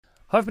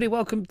Hi everybody,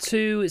 welcome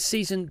to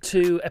Season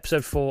 2,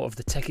 Episode 4 of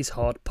the Tech is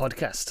Hard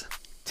podcast.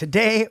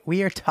 Today,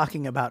 we are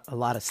talking about a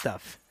lot of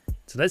stuff.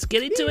 So let's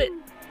get into it.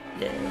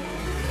 Yeah.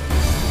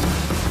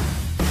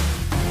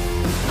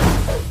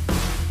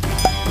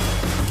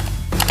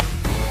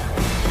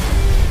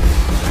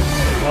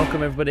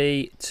 Welcome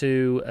everybody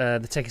to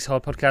the Tech is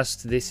Hard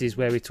podcast. This is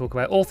where we talk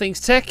about all things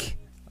tech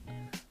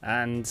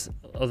and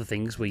other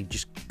things. We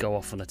just go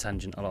off on a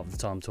tangent a lot of the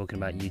time talking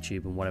about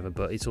YouTube and whatever,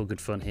 but it's all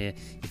good fun here.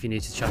 If you're new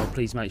to the channel,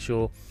 please make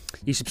sure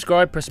you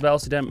subscribe, press the bell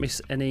so you don't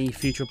miss any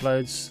future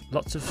uploads.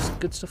 Lots of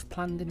good stuff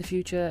planned in the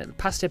future.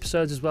 Past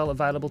episodes as well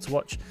available to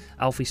watch.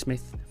 Alfie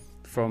Smith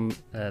from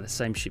the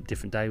Same Ship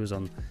Different Day was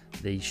on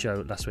the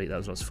show last week. That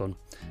was lots of fun.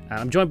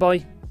 I'm joined by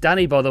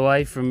Danny, by the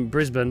way, from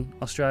Brisbane,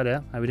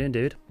 Australia. How we doing,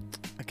 dude?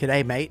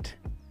 G'day, mate.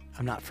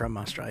 I'm not from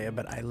Australia,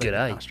 but I live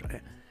G'day. in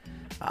Australia.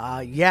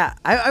 Yeah,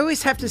 I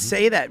always have to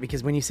say that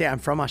because when you say I'm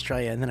from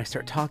Australia and then I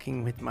start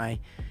talking with my,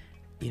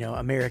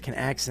 American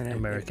accent,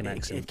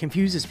 it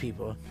confuses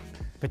people.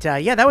 But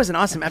yeah, that was an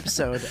awesome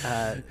episode,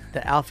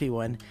 the Alfie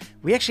one.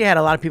 We actually had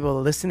a lot of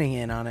people listening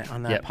in on it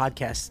on the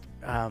podcast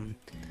on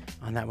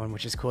that one,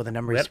 which is cool. The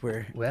numbers we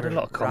had a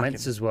lot of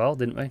comments as well,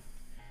 didn't we?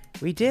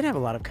 We did have a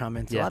lot of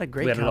comments, a lot of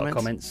great comments. We had a lot of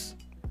comments.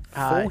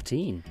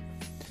 14.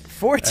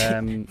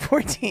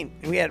 14.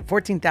 We had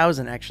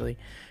 14,000 actually.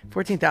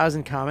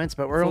 14,000 comments,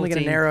 but we're only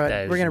going to narrow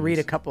it. We're going to read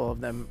a couple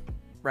of them,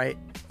 right?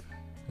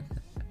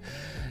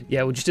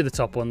 Yeah, we'll just do the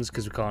top ones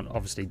because we can't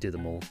obviously do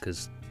them all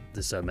because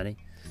there's so many.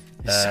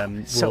 So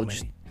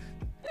many.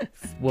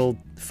 Well,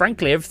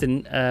 frankly,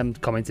 everything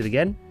commented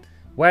again.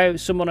 Wow,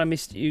 somehow I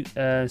missed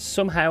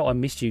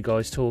you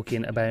guys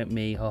talking about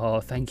me. Oh,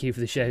 thank you for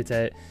the shout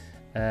out.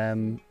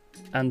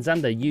 And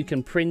Xander, you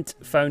can print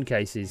phone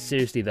cases.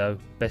 Seriously though,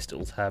 best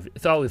tools have. I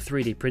thought with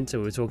 3D printer,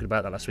 we were talking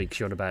about that last week.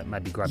 Showed about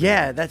maybe grabbing.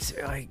 Yeah, that's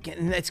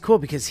cool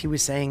because he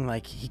was saying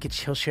like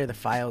he'll share the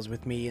files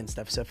with me and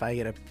stuff. So if I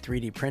get a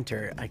 3D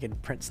printer, I could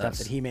print stuff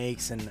that he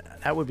makes, and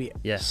that would be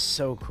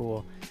so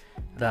cool.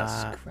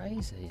 That's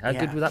crazy. How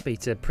good would that be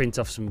to print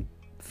off some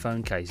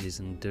phone cases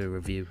and do a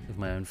review of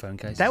my own phone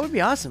cases? That would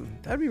be awesome.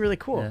 That would be really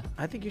cool. Yeah.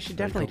 I think you should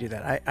definitely do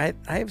that.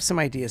 I have some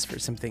ideas for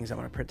some things I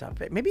want to print off.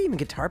 Maybe even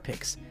guitar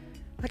picks.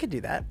 I could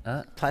do that.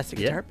 Plastic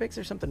guitar picks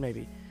or something,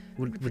 maybe.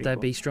 Would they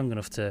be strong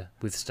enough to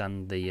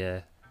withstand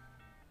the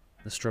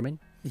strumming?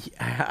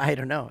 Yeah, I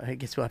don't know. I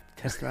guess we'll have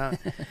to test them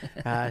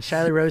out.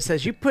 Shiley Rose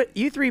says,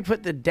 you three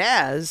put the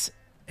Daz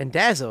and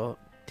Dazzle,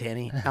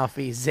 Danny,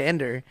 Alfie,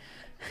 Xander.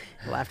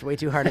 Laughed way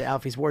too hard at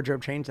Alfie's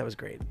wardrobe change. That was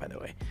great, by the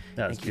way.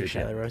 Thank you,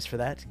 Shiley Rose, for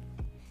that.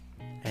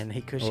 And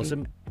Hey Cushy,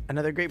 awesome.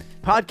 Another great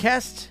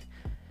podcast.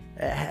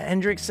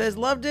 Hendrix says,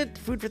 loved it.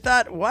 Food for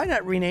thought. Why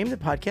not rename the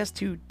podcast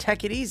to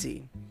Tech It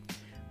Easy?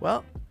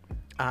 Well,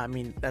 I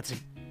mean, that's a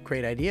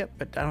great idea,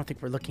 but I don't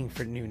think we're looking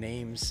for new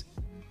names.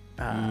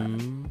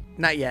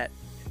 Not yet.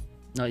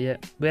 Not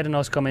yet. We had a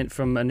nice comment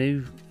from a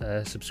new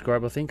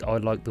subscriber, I think. I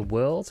like the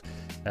world.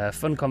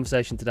 Fun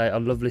conversation today. I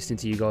love listening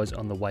to you guys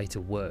on the way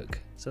to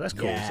work. So that's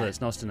cool. Yeah. So it's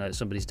nice to know that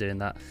somebody's doing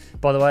that.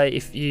 By the way,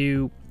 if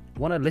you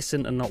want to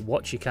listen and not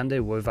watch, you can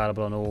do. We're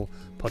available on all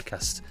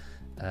podcast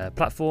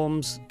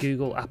platforms,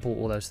 Google, Apple,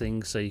 all those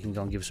things. So you can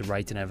go and give us a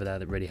rating over there.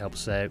 That really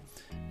helps us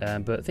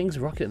out. But things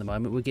are rocking at the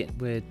moment. We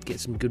get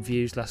some good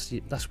views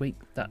last week.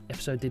 That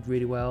episode did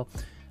really well.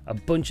 A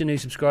bunch of new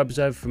subscribers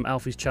over from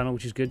Alfie's channel,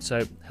 which is good.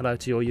 So hello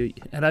to you.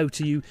 Hello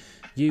to you.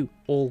 You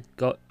all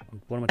got.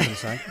 What am I trying to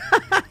say?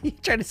 You're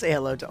trying to say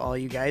hello to all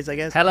you guys, I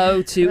guess.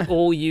 Hello to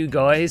all you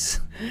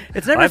guys.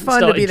 It's never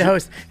fun to be the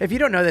host. If you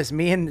don't know this,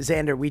 me and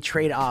Xander, we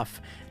trade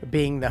off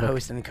being the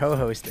host and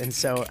co-host, and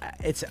so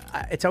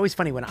it's always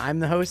funny when I'm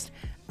the host.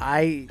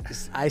 I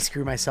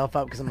screw myself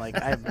up because I'm like,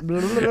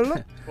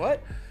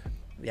 what?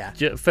 Yeah.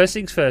 First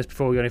things first,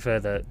 before we go any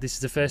further, this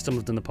is the first time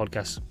I've done the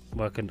podcast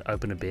where I can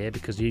open a beer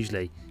because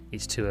usually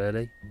it's too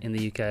early in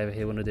the UK over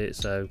here when I do it,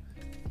 so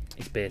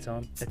it's beer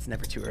time. It's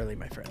never too early,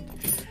 my friend.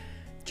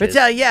 Cheers.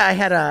 But yeah, I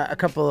had a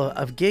couple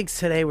of gigs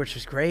today, which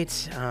was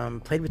great.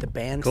 Played with the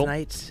band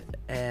tonight,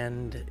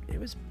 and it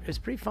was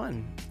pretty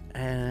fun.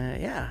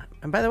 Yeah.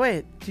 And by the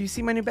way, do you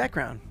see my new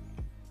background?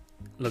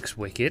 Looks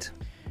wicked.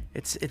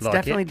 It's like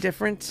definitely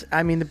different.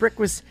 I mean, the brick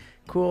was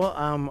cool.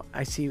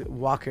 I see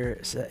Walker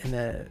in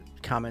the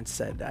comments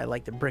said I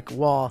like the brick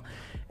wall,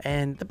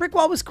 and the brick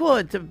wall was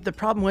cool. The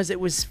problem was it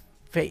was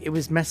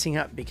messing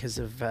up because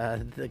of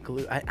the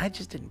glue. I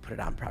just didn't put it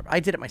on properly. I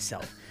did it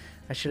myself.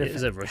 I should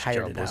have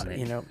hired it out,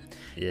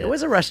 Yeah. It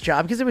was a rush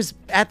job because it was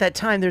at that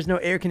time there's no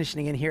air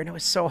conditioning in here, and it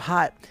was so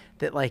hot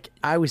that like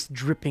I was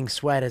dripping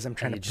sweat as I'm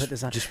trying to put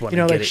this on.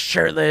 Like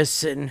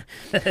shirtless and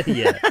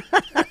yeah.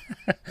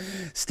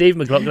 Steve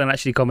McLaughlin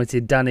actually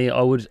commented, Danny,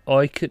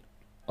 I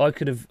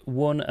could have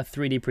won a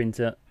 3D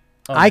printer.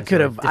 I could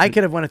have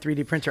won a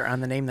 3D printer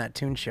on the Name That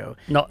Tune show.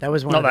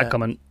 That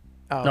comment.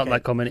 Oh, okay. Not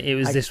that comment. It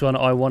was this one.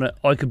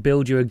 I could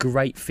build you a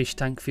great fish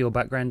tank for your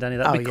background, Danny.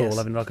 That'd be cool.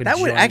 Having like a that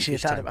would actually.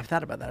 I've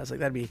thought about that. I was like,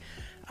 that'd be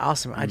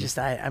awesome.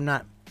 I'm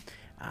not.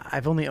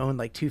 I've only owned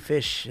like 2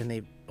 fish, and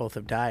they both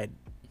have died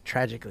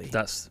tragically.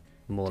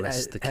 more or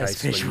less the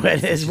as case. fish when what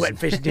fishes. is what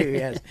fish do.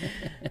 Yes,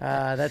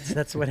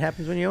 that's what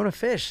happens when you own a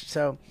fish.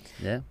 So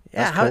Yeah.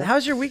 yeah.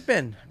 How's your week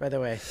been, by the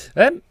way?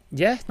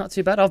 Yeah, not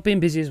too bad. I've been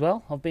busy as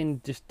well. I've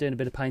been just doing a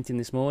bit of painting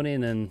this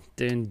morning and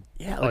doing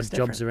odd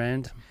jobs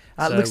around.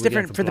 It looks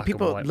different for the black and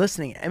people white.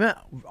 listening.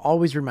 Emma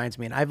always reminds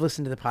me, and I've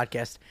listened to the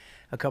podcast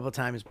a couple of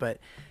times, but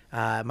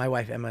my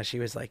wife Emma, she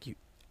was like, you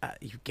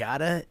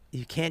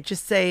can't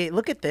just say,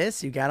 look at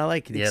this. You gotta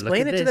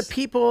explain it to the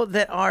people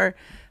that are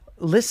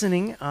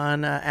listening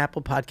on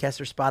Apple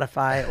Podcasts or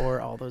Spotify or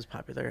all those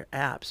popular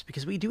apps,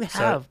 because we do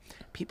have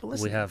people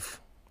listening. We have,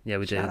 yeah,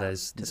 we do. Shout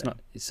out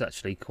It's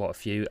actually quite a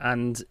few.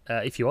 And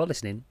if you are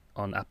listening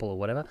on Apple or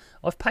whatever,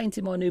 I've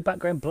painted my new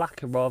background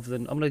black rather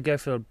than, I'm going to go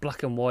for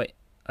black and white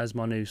as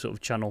my new sort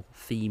of channel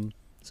theme.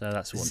 So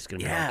that's what it's going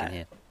to be like in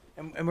here.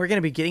 And we're going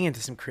to be getting into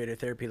some creator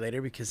therapy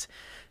later, because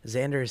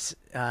Xander's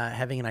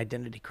having an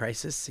identity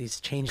crisis. He's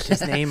changed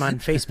his name on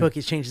Facebook.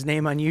 He's changed his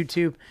name on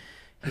YouTube.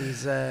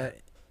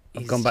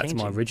 I've gone back to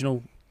my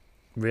original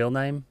real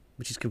name,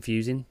 which is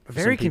confusing.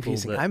 Very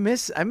confusing. I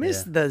miss the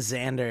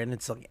Xander, and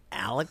it's like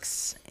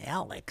Alex.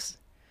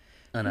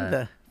 I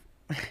know.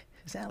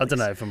 I don't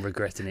know if I'm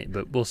regretting it,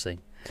 but we'll see.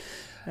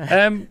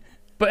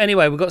 But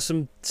anyway, we've got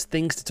some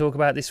things to talk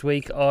about this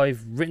week.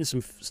 I've written some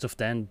stuff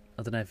down.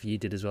 I don't know if you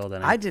did as well,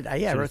 Danny. I did.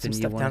 I wrote some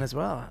stuff down as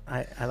well.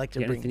 I like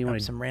to bring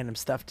up some random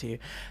stuff to you.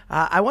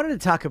 I wanted to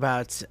talk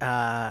about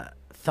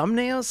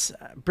thumbnails,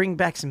 bring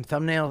back some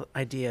thumbnail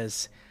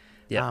ideas.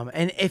 Yeah.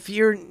 And if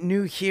you're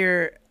new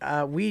here,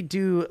 we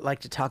do like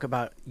to talk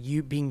about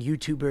being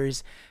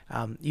YouTubers.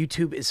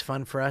 YouTube is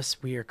fun for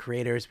us. We are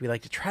creators. We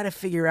like to try to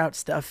figure out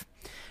stuff.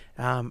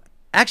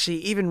 Actually,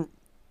 even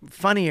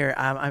funnier,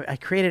 I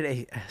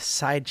created a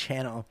side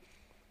channel.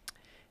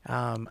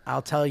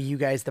 I'll tell you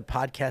guys, the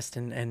podcast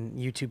and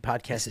YouTube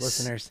podcast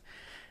listeners.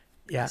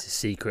 Yeah, it's a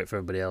secret for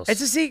everybody else.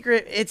 It's a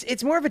secret.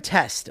 It's more of a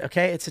test.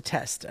 Okay, it's a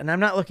test, and I'm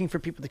not looking for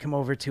people to come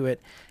over to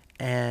it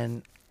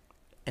and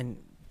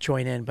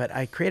join in. But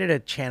I created a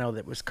channel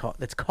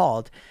that's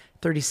called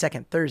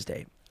 30-Second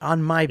Thursday.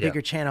 On my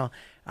bigger channel,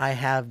 I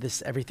have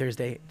this every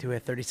Thursday, do a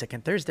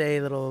 30-Second Thursday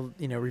little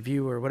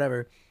review or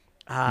whatever.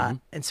 And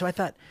so I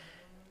thought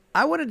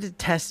I wanted to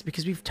test,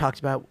 because we've talked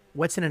about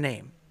what's in a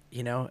name.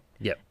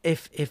 Yep.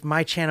 If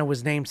my channel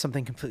was named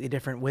something completely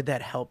different, would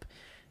that help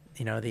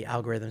the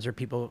algorithms or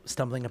people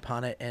stumbling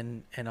upon it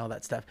and all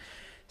that stuff?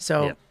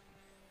 So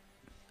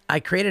I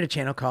created a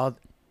channel called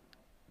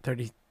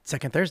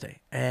 30-Second Thursday,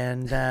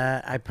 and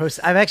I've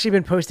actually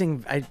been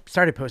posting. I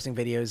started posting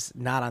videos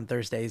not on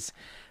Thursdays,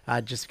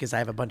 just because I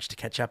have a bunch to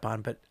catch up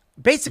on. But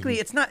basically,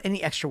 it's not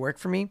any extra work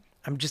for me.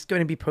 I'm just going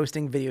to be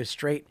posting videos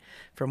straight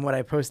from what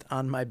I post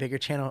on my bigger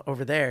channel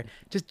over there,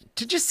 just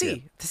to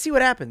see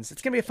what happens.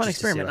 It's going to be a fun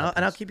experiment,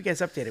 and I'll keep you guys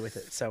updated with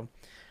it. So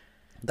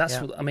that's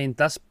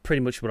that's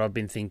pretty much what I've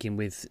been thinking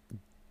with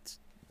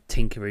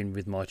tinkering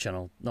with my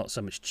channel. Not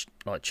so much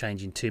like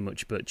changing too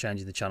much, but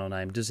changing the channel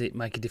name. Does it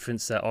make a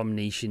difference that I'm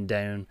niching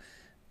down?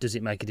 Does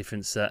it make a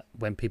difference that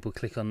when people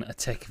click on a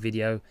tech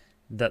video,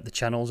 that the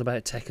channel's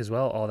about tech as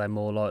well? Are they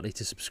more likely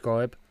to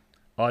subscribe?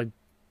 I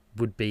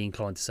would be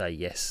inclined to say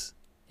yes,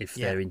 if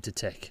they're into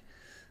tech.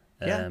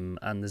 And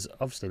there's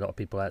obviously a lot of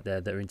people out there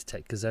that are into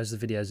tech, because those are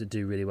the videos that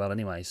do really well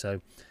anyway.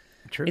 So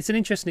it's an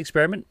interesting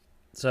experiment.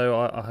 So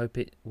I hope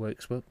it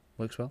works well.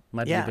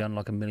 Maybe we'll be on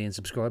like 1 million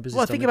subscribers.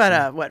 Well, think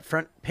about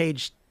Front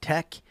Page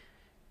Tech.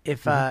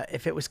 If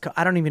it was,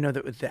 I don't even know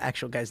the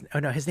actual guy's. Oh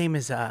no, his name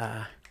is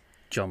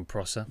John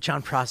Prosser.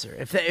 John Prosser.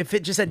 If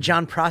it just said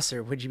John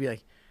Prosser, would you be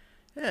like,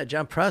 yeah,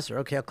 John Prosser?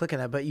 Okay, I'll click on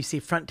that. But you see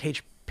Front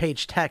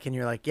Page Tech, and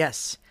you're like,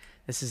 yes,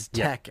 this is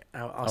tech.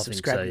 I'll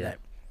subscribe to that.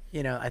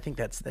 I think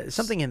that's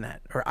something in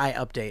that, or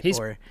iUpdate,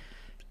 or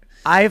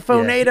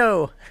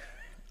iPhone-ado.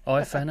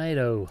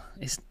 iPhone-ado.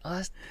 It's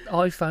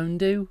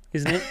iPhone-do,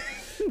 isn't it?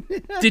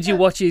 Did you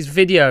watch his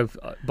video,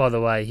 by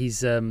the way?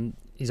 His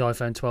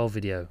iPhone 12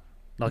 video.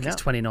 It's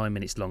 29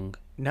 minutes long.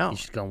 No. You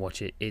should go and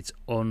watch it. It's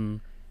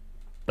unbelievable.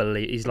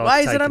 He's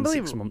Why is it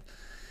unbelievable? 6 months.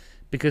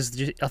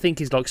 Because I think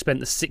he's spent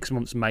the 6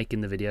 months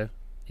making the video.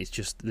 It's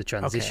just the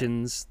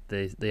transitions,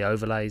 the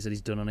overlays that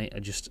he's done on it are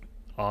just...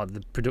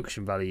 the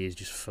production value is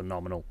just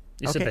phenomenal.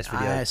 It's the best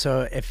video.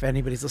 So if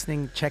anybody's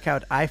listening, check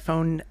out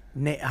iPhone-ado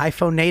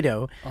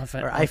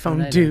or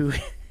iPhone-do.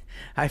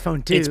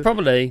 iPhone-do. It's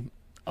probably,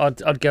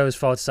 I'd go as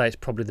far to say it's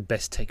probably the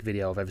best tech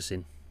video I've ever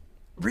seen.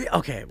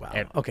 Okay,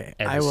 wow. Okay,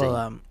 I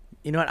will.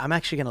 You know what? I'm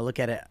actually going to look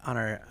at it on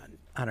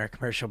our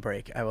commercial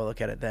break. I will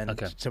look at it then,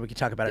 so we can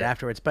talk about it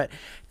afterwards. But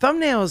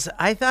thumbnails,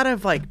 I thought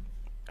of I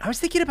was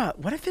thinking about,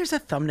 what if there's a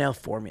thumbnail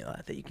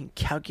formula that you can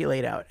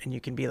calculate out, and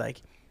you can be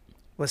like,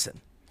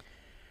 listen,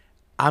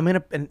 I'm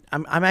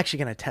actually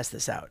gonna test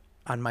this out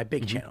on my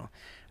big channel.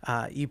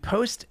 You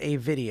post a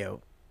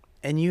video,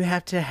 and you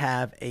have to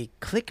have a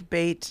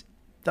clickbait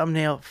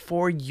thumbnail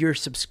for your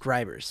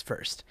subscribers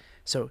first.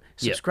 So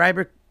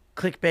subscriber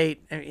clickbait,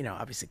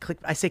 obviously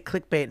I say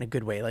clickbait in a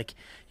good way, like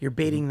you're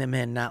baiting them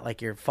in, not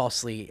like you're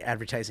falsely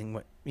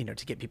advertising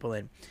to get people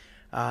in.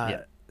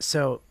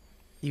 So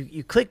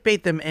you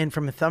clickbait them in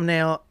from a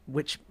thumbnail,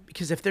 which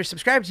because if they're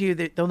subscribed to you,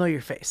 they'll know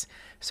your face.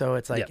 So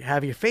it's like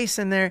have your face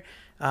in there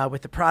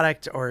with the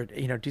product, or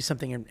do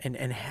something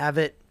and have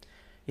it,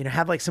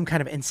 have like some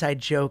kind of inside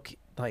joke,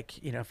 like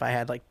if I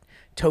had like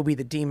Toby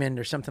the Demon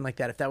or something like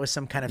that, if that was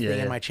some kind of thing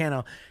in my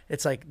channel,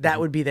 it's like that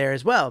would be there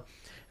as well.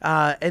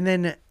 And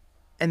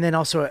then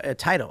also a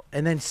title.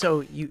 And then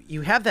so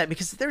you have that,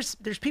 because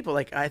there's people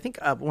like, I think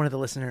one of the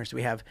listeners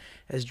we have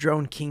is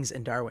Drone Kings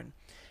and Darwin.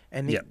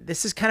 And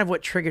this is kind of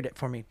what triggered it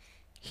for me.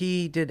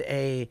 He did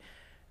a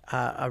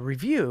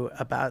review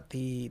about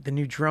the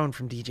new drone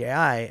from DJI,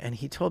 and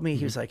he told me,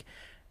 he was like,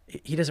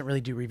 he doesn't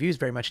really do reviews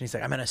very much, and he's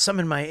like, I'm going to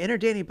summon my inner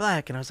Danny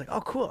Black. And I was like,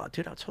 oh, cool,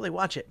 dude, I'll totally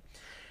watch it.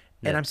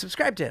 And I'm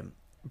subscribed to him.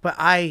 But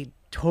I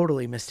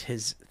totally missed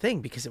his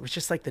thing, because it was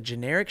just like the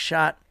generic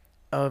shot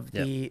of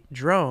the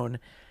drone.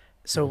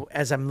 So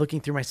as I'm looking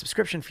through my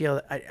subscription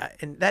field,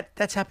 and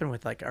that's happened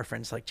with like our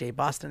friends like Jay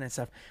Boston and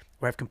stuff,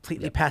 where I've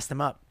completely passed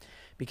them up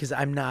because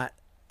I'm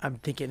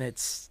thinking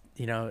it's,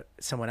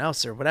 someone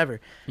else or whatever.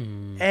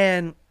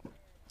 And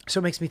so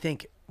it makes me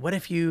think, what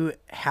if you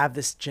have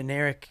this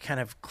generic kind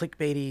of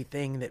clickbaity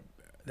thing that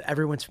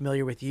everyone's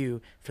familiar with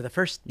you for the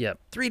first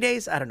 3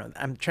 days? I don't know.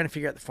 I'm trying to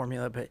figure out the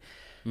formula, but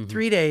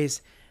 3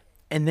 days,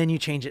 and then you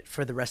change it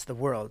for the rest of the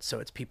world. So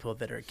it's people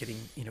that are getting,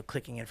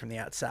 clicking in from the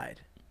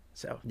outside.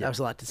 So that was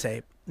a lot to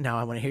say. Now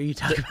I want to hear you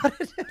talk about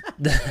it.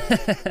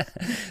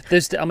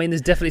 There's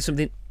definitely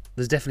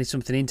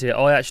something into it.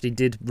 I actually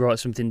did write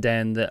something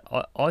down that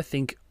I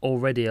think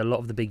already a lot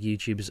of the big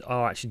YouTubers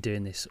are actually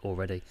doing this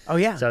already. Oh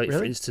yeah. So really?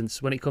 For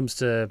instance, when it comes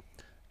to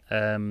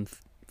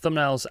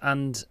thumbnails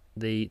and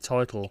the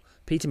title,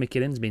 Peter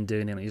McKinnon's been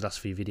doing it in his last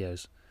few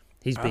videos.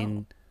 He's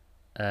been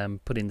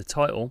putting the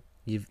title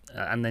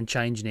and then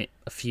changing it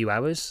a few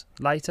hours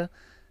later,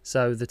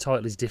 so the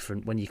title is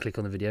different when you click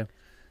on the video.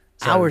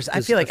 So hours. I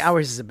feel like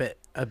hours is a bit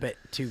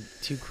too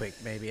quick.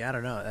 Maybe, I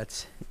don't know.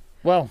 That's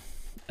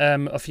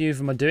a few of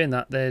them are doing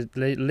that. They're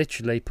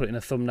literally putting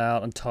a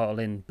thumbnail and title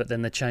in, but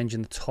then they're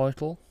changing the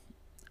title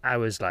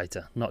hours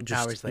later, not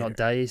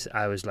days,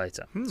 hours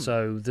later.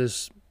 So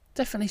there's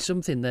definitely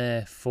something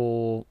there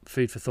for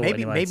food for thought.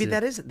 Maybe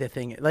that is the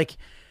thing. Like,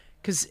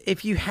 because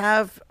if you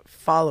have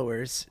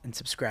followers and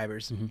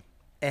subscribers,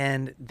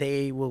 and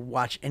they will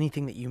watch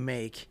anything that you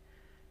make,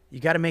 you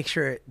got to make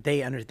sure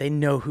they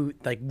know who,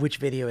 like, which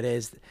video it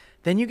is.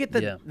 Then you get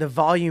the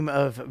volume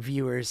of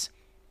viewers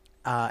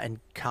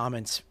and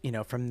comments,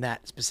 from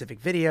that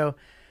specific video,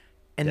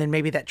 and then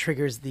maybe that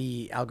triggers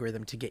the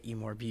algorithm to get you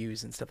more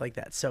views and stuff like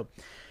that. So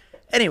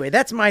anyway,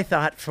 that's my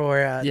thought for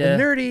the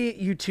nerdy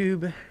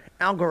YouTube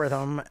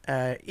algorithm.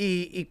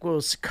 E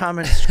equals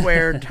comment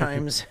squared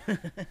times.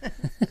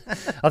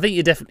 I think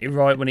you're definitely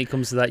right when it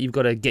comes to that. You've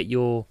got to get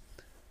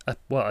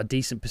a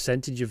decent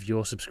percentage of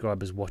your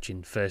subscribers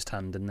watching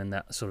firsthand, and then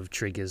that sort of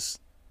triggers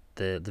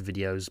the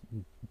videos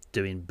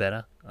doing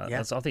better.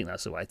 I think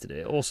that's the way to do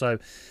it. Also,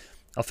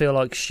 I feel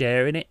like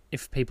sharing it,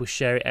 if people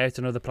share it out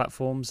on other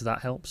platforms,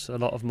 that helps. A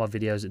lot of my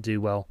videos that do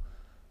well.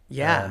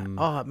 Yeah.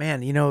 Oh man,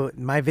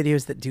 my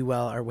videos that do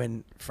well are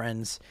when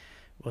friends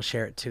will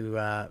share it to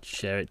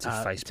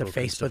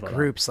Facebook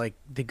groups like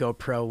the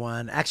GoPro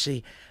one.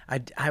 Actually,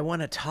 I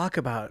want to talk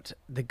about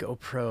the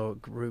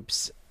GoPro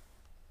groups.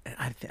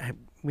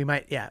 We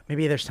might,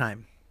 maybe there's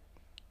time.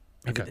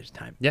 Maybe there's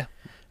time. Yeah,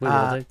 we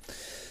will do.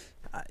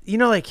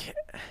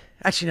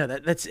 Actually, no.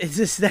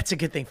 That's a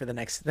good thing for the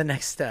next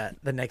segment.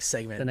 The next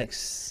segment.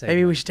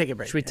 Maybe we should take a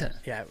break. Should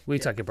we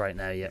take a break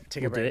now. Yeah,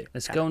 we'll do it.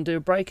 Let's go and do a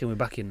break, and we're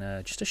back in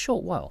just a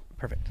short while.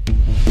 Perfect.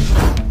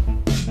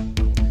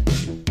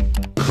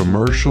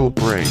 Commercial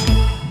break.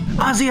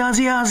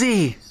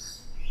 Ozzy.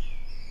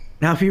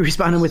 Now, if you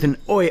responded with an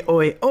oi,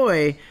 oi,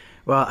 oi,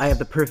 well, I have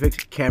the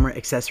perfect camera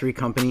accessory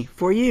company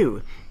for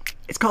you.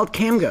 It's called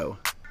Camgo.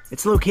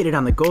 It's located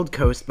on the Gold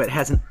Coast, but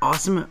has an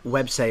awesome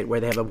website where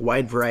they have a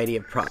wide variety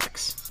of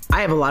products.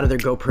 I have a lot of their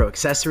GoPro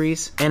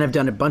accessories, and I've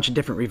done a bunch of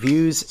different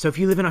reviews, so if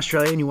you live in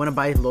Australia and you want to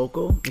buy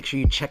local, make sure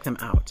you check them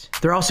out.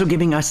 They're also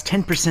giving us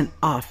 10%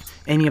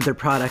 off any of their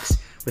products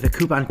with a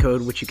coupon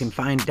code, which you can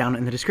find down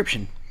in the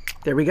description.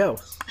 There we go.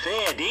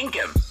 Fair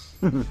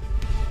dinkum.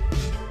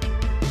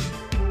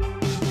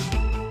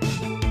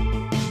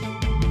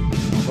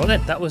 Well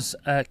then, that was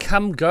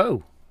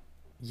Camgo.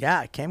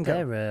 Yeah, Camgo.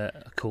 They're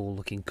a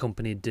cool-looking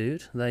company,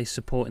 dude. They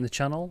supporting the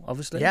channel,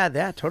 obviously.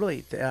 Yeah,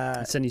 totally.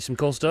 Send you some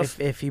cool stuff.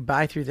 If you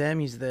buy through them,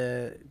 use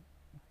the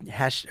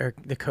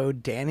the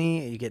code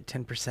Danny. You get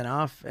 10%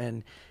 off,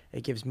 and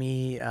it gives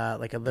me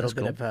like a little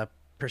bit of a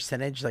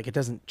percentage. Like, it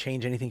doesn't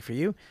change anything for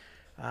you.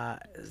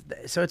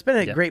 So it's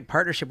been a great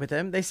partnership with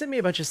them. They sent me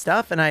a bunch of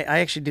stuff, and I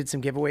actually did some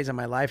giveaways on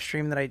my live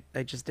stream that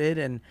I just did.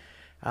 And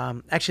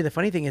actually, the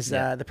funny thing is,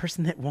 the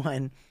person that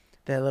won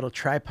the little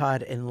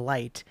tripod and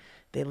light,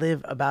 they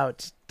live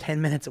about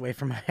 10 minutes away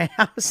from my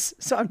house,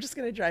 so I'm just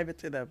gonna drive it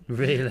to them.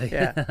 Really?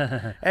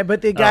 Yeah.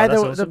 But the guy, the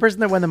awesome. person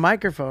that won the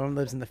microphone,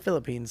 lives in the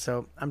Philippines,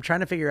 so I'm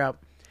trying to figure out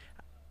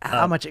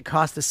how much it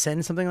costs to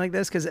send something like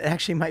this, because it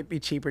actually might be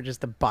cheaper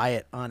just to buy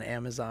it on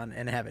Amazon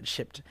and have it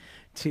shipped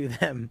to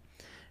them,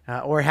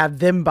 or have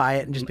them buy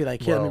it and just be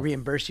like, "Here, let me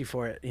reimburse you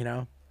for it."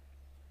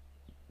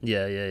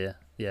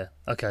 Yeah.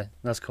 Okay,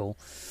 that's cool.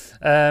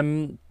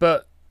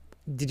 But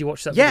did you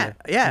watch that Yeah,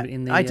 video? yeah,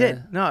 In the, I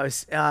did. No, it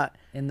was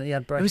in the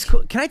ad break. it was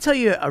cool. Can I tell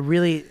you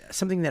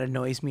something that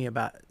annoys me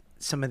about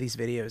some of these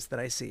videos that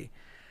I see?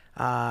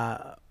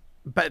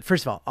 But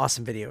first of all,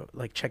 awesome video.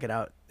 Like, check it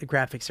out. The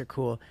graphics are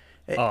cool.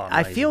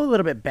 I feel a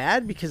little bit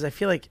bad because I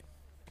feel like,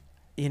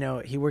 you know,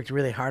 he worked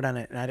really hard on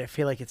it, and I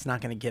feel like it's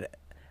not going to get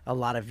a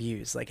lot of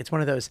views. Like, it's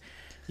one of those,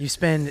 you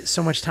spend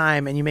so much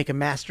time and you make a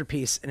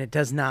masterpiece and it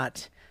does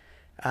not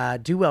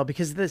do well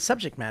because of the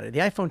subject matter. The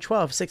iPhone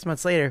 12, 6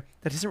 months later,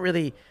 that doesn't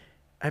really,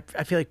 I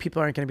feel like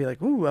people aren't going to be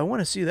like, ooh, I want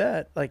to see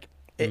that. Like,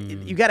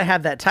 you got to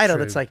have that title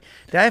True. that's like,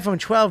 the iPhone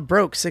 12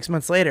 broke 6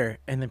 months later,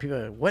 and then people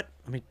are like, what?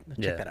 Let me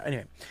check that out.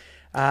 Anyway.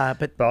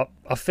 But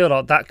I feel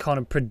like that kind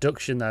of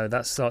production, though,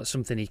 that's like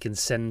something he can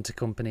send to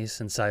companies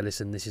and say,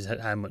 listen, this is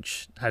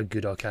how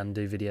good I can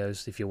do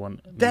videos. If you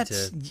want me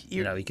to,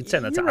 you know, you can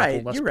send that to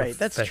Apple. That's you're right.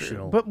 That's true.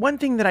 professional. But one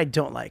thing that I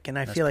don't like, and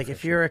I feel like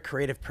if you're a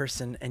creative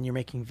person and you're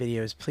making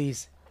videos,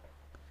 please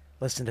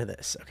listen to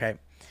this, okay?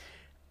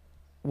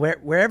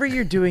 Wherever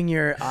you're doing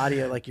your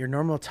audio, like your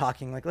normal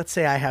talking, like let's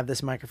say I have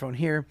this microphone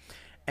here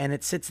and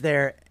it sits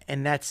there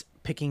and that's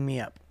picking me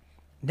up.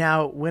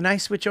 Now, when I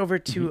switch over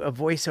to a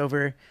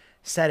voiceover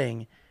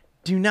setting,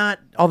 do not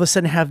all of a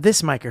sudden have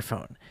this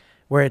microphone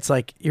where it's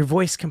like your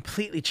voice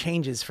completely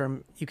changes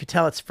from, you could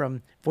tell it's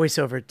from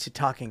voiceover to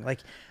talking. Like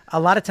a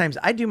lot of times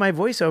I do my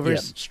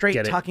voiceovers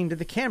straight talking to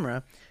the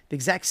camera the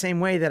exact same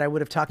way that I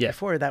would have talked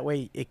before. That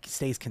way it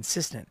stays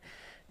consistent.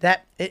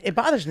 That it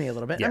bothers me a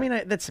little bit. Yeah. I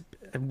mean, that's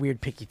a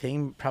weird picky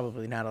thing.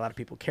 Probably not a lot of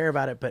people care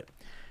about it, but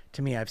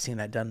to me, I've seen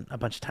that done a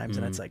bunch of times,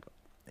 and it's like,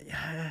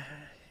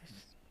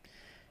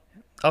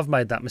 I've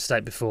made that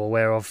mistake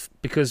before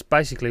because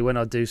basically when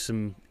I do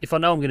if I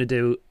know I'm going to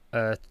do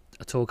a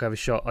talk over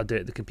shot, I do it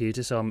at the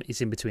computer, so it's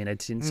in between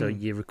editing, so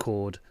you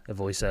record a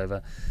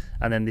voiceover,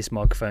 and then this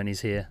microphone is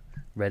here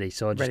ready,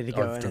 so ready to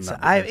go. I've done that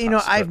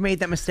I've made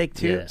that mistake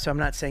too, so I'm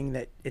not saying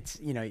that it's,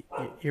 you know,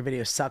 your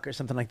videos suck or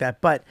something like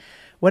that, but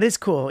what is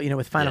cool, you know,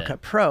 with Final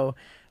Cut Pro,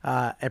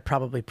 and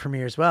probably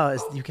Premiere as well,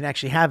 is you can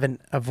actually have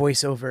a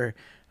voiceover.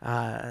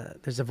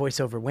 There's a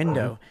voiceover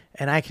window,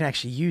 and I can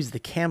actually use the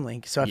cam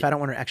link. So if I don't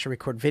want to actually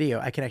record video,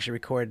 I can actually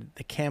record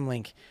the cam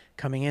link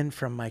coming in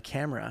from my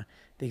camera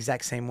the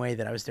exact same way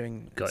that I was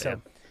doing.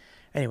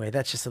 Anyway,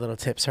 that's just a little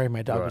tip. Sorry,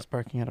 my dog was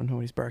barking. I don't know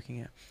what he's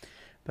barking at.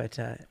 But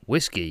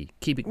whiskey,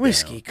 keep it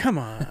whiskey. down. Come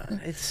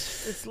on,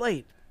 it's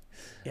late.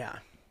 Yeah,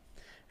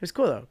 it was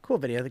cool though. Cool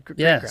video.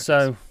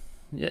 So.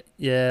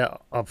 Yeah.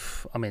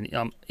 I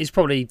mean, it's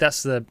probably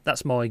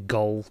that's my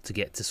goal to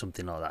get to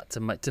something like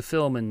that. To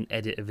film and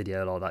edit a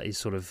video like that is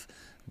sort of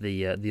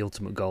the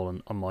ultimate goal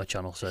on my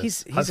channel. So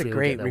he's a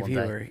great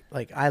reviewer.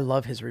 Like, I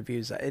love his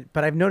reviews,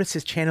 but I've noticed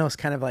his channel is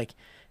kind of like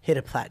hit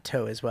a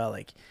plateau as well.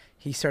 Like,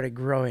 he started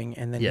growing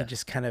and then he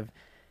just kind of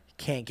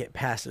can't get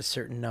past a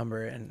certain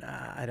number, and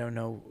I don't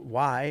know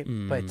why,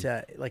 but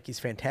like, he's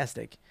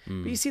fantastic.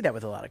 But you see that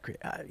with a lot of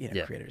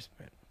creators.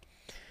 But,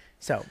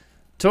 so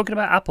talking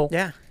about Apple,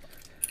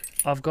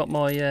 I've got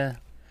my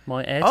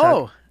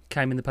AirTag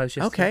came in the post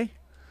yesterday. Okay.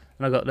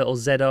 And I got a little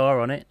ZR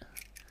on it.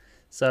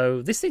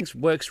 So this thing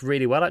works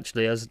really well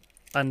actually.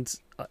 And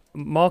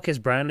Marques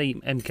Brownlee,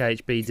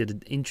 MKHB, did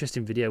an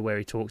interesting video where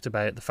he talked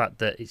about the fact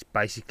that it's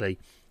basically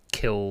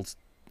killed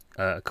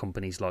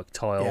companies like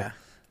Tile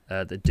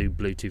that do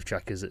Bluetooth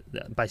trackers.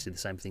 Basically the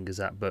same thing as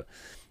that, but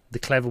the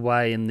clever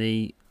way and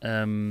the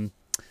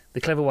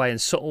clever way and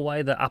subtle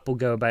way that Apple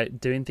go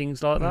about doing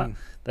things like that.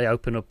 They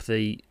open up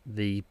the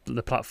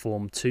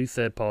platform to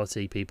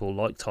third-party people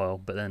like Tile,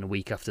 but then a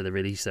week after they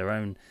release their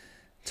own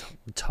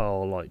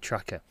Tile-like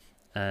tracker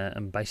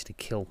and basically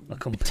kill a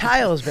company.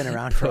 Tile's been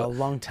around for a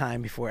long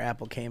time before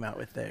Apple came out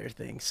with their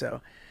thing,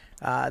 so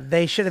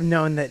they should have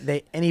known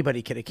that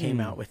anybody could have came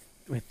out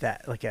with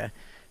that, like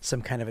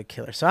some kind of a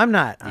killer. So I'm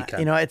not,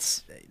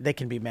 they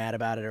can be mad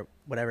about it or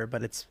whatever,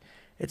 but it's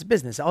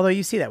business. Although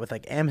you see that with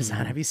like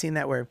Amazon. Have you seen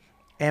that where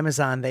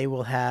Amazon, they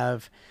will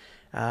have,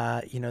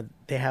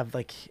 they have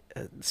like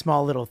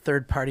small little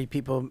third-party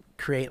people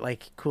create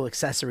like cool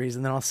accessories,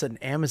 and then all of a sudden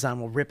Amazon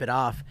will rip it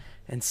off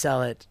and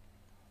sell it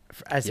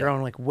as their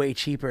own, like way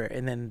cheaper,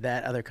 and then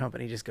that other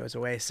company just goes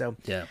away. So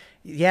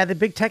the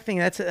big tech thing,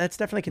 that's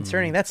definitely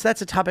concerning. That's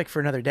a topic for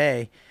another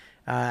day.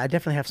 I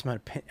definitely have some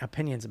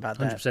opinions about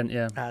that.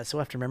 100%, so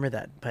we'll have to remember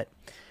that. But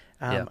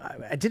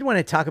I did want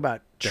to talk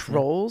about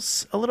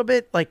trolls a little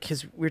bit, like,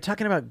 because we were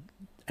talking about.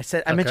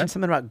 I mentioned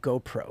something about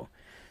GoPro.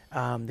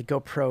 The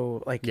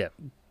GoPro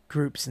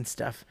groups and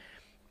stuff.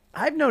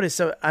 I've noticed,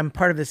 so I'm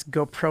part of this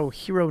GoPro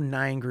Hero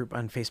 9 group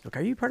on Facebook.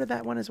 Are you part of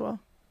that one as well?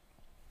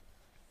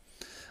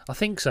 I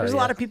think so. There's a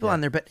lot of people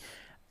on there, but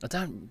I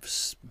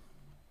don't.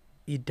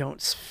 You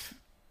don't.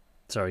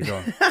 Sorry, go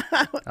on.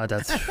 I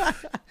don't.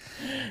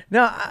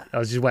 No, I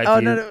was just waiting for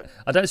you. No.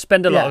 I don't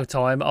spend a lot of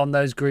time on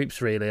those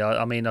groups, really.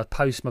 I mean, I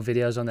post my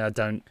videos on there. I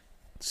don't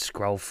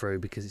scroll through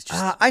because it's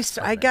just.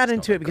 I got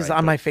into it because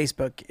on my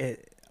Facebook,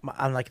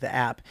 on like the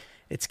app,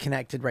 it's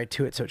connected right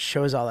to it, so it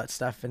shows all that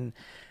stuff. And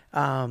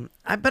but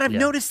I've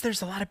noticed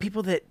there's a lot of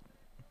people that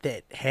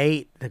that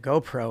hate the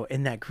GoPro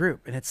in that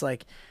group, and it's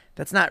like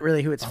that's not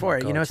really who it's for,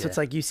 God, you know. So it's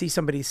like you see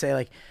somebody say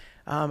like,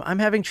 I'm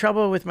having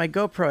trouble with my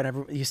GoPro,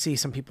 and you see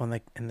some people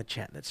in the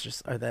chat that's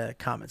just, or the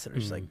comments that are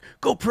just like,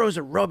 GoPros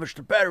are rubbish,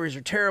 the batteries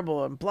are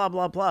terrible, and blah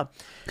blah blah.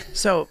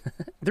 So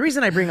the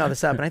reason I bring all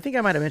this up, and I think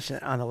I might have mentioned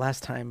it on the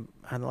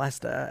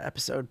last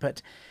episode,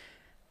 but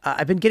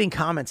I've been getting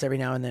comments every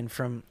now and then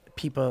from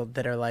people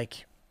that are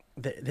like,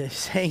 they're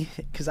saying,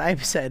 because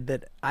I've said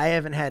that I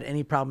haven't had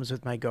any problems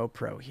with my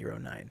GoPro Hero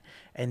 9,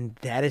 and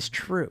that is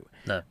true.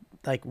 No.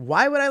 Like,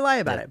 why would I lie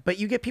about it? But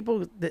you get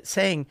people that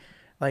saying,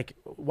 like,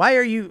 why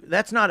are you,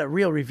 that's not a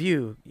real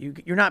review.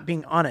 You're not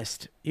being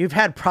honest. You've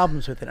had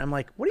problems with it. I'm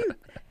like,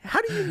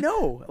 how do you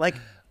know? Like,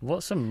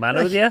 what's the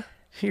matter with you?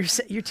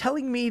 You're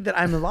telling me that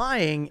I'm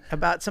lying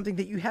about something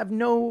that you have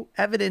no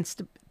evidence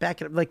to back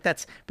it up. Like,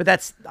 that's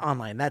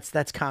online.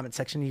 That's comment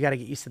section. You got to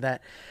get used to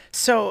that.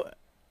 So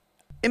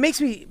it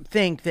makes me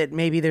think that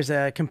maybe there's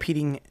a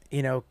competing,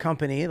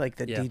 company like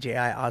the DJI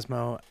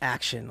Osmo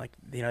Action. Like,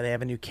 they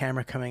have a new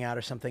camera coming out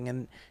or something,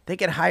 and they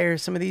could hire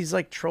some of these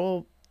like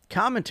troll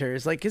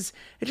commenters. Like, 'cause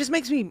it just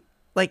makes me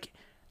like,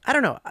 I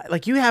don't know.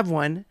 Like, you have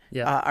one,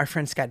 our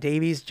friend Scott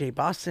Davies, Jay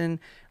Boston.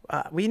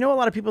 We know a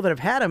lot of people that have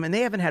had them, and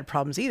they haven't had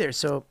problems either.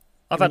 So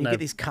you get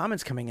these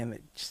comments coming in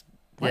that just,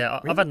 really?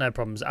 I've had no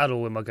problems at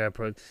all with my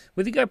GoPro.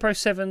 With the GoPro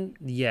 7,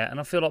 and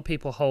I feel like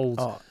people hold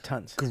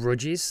tons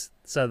grudges.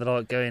 So they're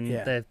like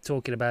they're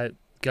talking about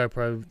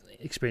GoPro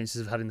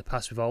experiences I've had in the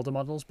past with older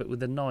models, but with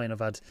the 9, I've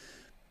had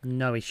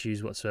no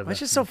issues whatsoever. It's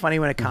just so funny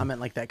when a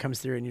comment like that comes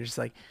through, and you're just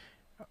like,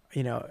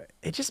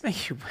 it just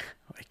makes you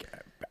like,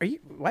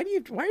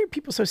 why are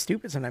people so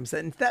stupid sometimes?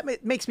 And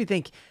that makes me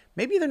think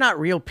maybe they're not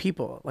real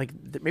people. Like,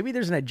 maybe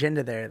there's an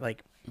agenda there.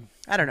 Like,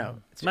 I don't know.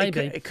 Maybe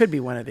it could be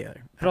one or the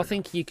other. But I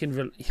think you can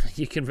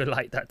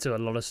relate that to a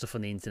lot of stuff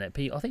on the internet.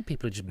 I think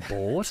people are just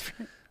bored.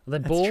 Are they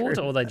bored,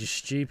 or are they just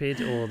stupid,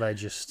 or are they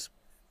just,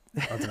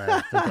 I don't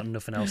know, they've got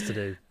nothing else to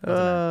do.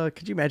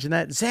 Could you imagine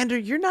that?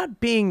 Xander, you're not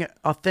being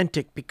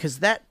authentic because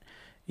that,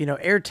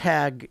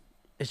 AirTag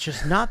is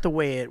just not the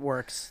way it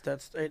works.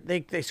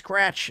 They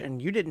scratch,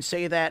 and you didn't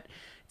say that.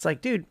 It's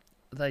like, dude,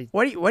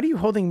 what are you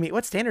holding me?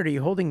 What standard are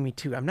you holding me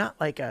to? I'm not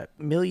like a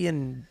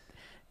millionaire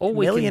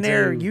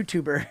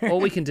YouTuber.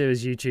 All we can do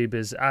as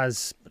YouTubers,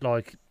 as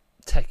like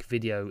tech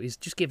video, is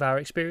just give our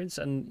experience,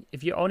 and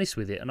if you're honest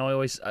with it, and I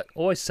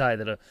always say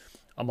that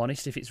I'm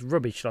honest. If it's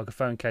rubbish, like a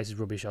phone case is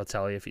rubbish, I'll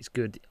tell you. If it's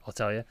good, I'll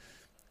tell you.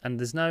 And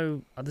there's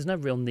no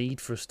real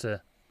need for us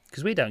to,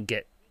 because we don't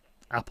get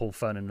Apple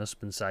phoning us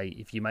up and say,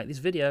 if you make this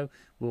video,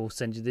 we'll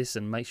send you this,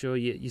 and make sure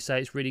you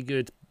say it's really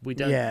good. We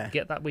don't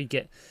get that. We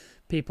get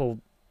people.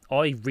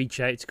 I reach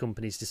out to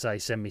companies to say,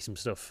 send me some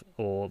stuff,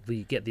 or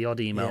we get the odd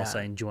email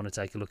saying, do you want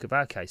to take a look at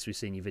our case? We've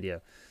seen your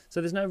video. So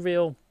there's no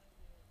real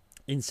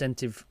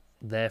incentive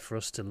there for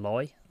us to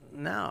lie.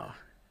 No.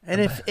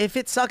 And if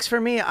it sucks for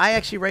me, I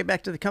actually write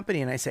back to the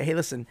company and I say, hey,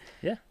 listen,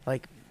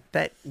 like,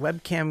 that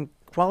webcam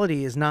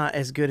quality is not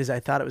as good as I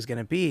thought it was going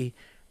to be.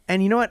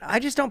 And you know what? I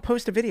just don't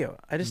post a video.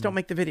 I just don't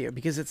make the video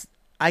because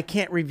I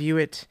can't review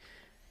it.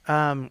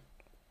 I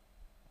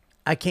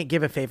can't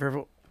give a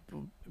favorable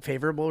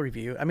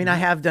review. I mean, I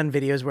have done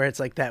videos where it's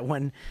like that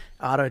one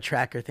auto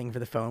tracker thing for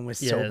the phone was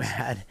so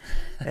bad,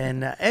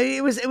 and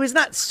it was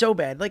not so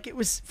bad. Like, it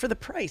was, for the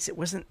price, it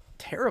wasn't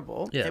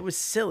terrible. It was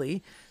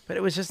silly, but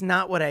it was just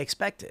not what I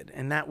expected,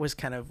 and that was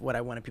kind of what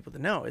I wanted people to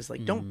know, is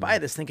like, don't buy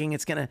this thinking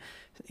it's gonna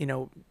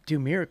do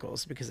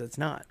miracles, because it's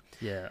not.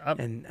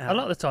 And a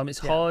lot of the time it's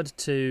hard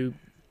to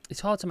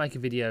make a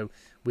video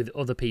with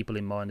other people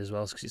in mind as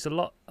well, because it's a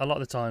lot of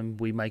the time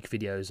we make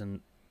videos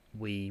and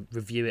we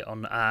review it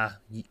on our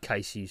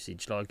case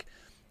usage, like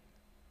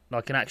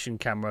an action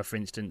camera, for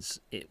instance.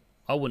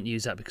 I wouldn't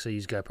use that because I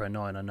use GoPro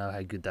 9. I know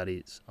how good that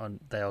is.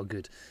 They are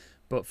good.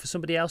 But for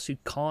somebody else who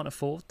can't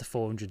afford the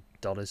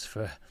 $400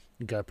 for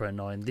a GoPro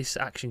 9, this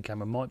action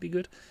camera might be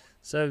good.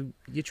 So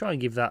you try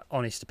and give that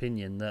honest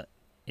opinion that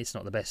it's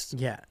not the best.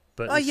 Yeah.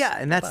 But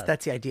and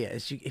that's the idea.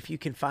 Is if you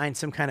can find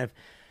some kind of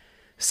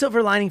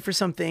silver lining for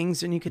some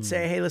things, and you could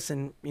say, hey,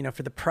 listen,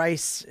 for the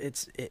price,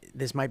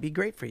 this might be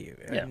great for you,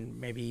 and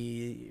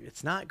maybe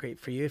it's not great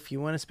for you if you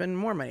want to spend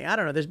more money. I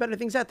don't know. There's better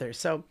things out there.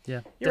 So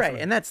you're right,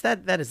 and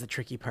that is the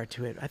tricky part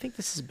to it. I think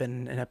this has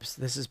been an episode.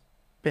 This has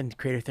been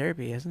creator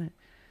therapy, hasn't it?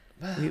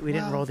 We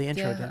didn't roll the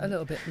intro, did we? A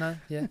little bit, no,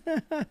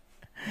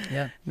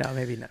 No,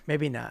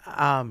 maybe not.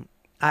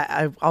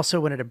 I also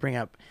wanted to bring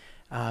up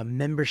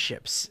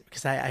memberships,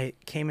 because I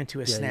came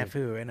into a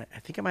snafu, and I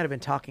think I might have been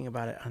talking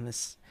about it on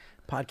this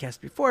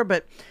podcast before,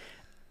 but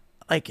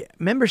like,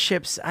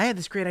 memberships, I had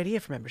this great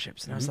idea for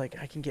memberships, and I was like,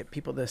 I can get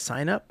people to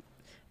sign up,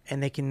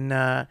 and they can,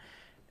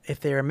 if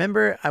they're a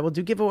member, I will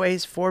do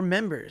giveaways for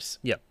members.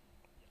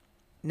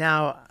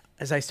 Now,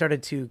 as I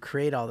started to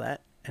create all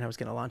that, and I was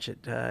going to launch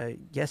it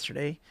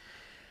yesterday,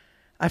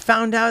 I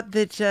found out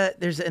that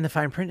there's, in the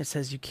fine print, it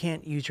says you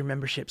can't use your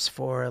memberships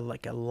for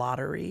like a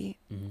lottery.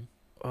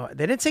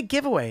 They didn't say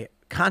giveaway,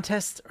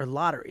 contests, or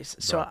lotteries.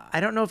 So I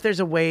don't know if there's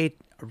a way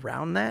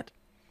around that.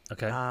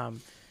 Okay.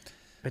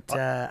 But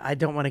I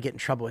don't want to get in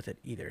trouble with it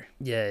either.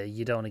 Yeah,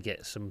 you don't want to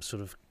get some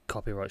sort of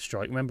copyright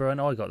strike. Remember,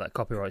 and I got that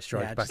copyright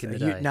strike back in the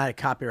day. Not a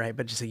copyright,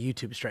 but just a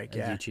YouTube strike. A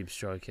YouTube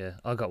strike, yeah.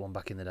 I got one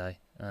back in the day,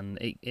 and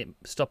it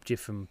stopped you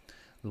from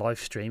live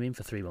streaming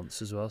for 3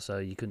 months as well, so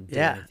you couldn't do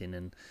anything,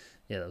 and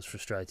yeah, that was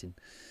frustrating.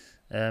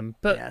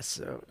 But yeah,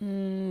 so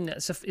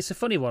it's a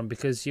funny one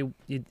because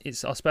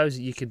it's I suppose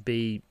you could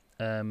be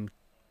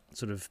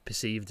sort of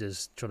perceived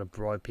as trying to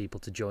bribe people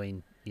to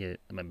join your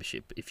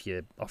membership if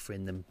you're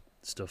offering them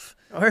stuff.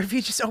 Or if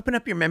you just open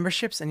up your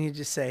memberships and you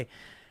just say,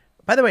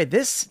 by the way,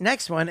 this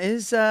next one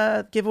is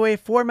a giveaway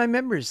for my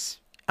members.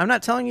 I'm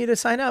not telling you to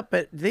sign up,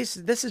 but this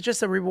is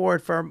just a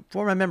reward for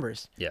my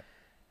members. Yeah.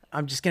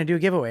 I'm just going to do a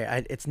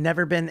giveaway. It's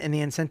never been in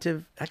the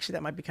incentive. Actually,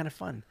 that might be kind of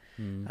fun.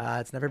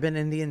 It's never been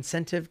in the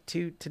incentive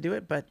to do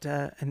it, but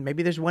and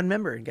maybe there's one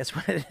member, and guess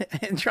what?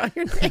 And draw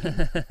your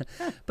name.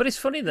 But it's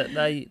funny that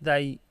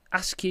they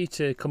ask you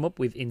to come up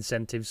with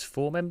incentives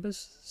for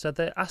members. So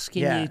they're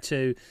asking you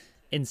to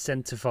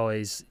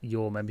incentivize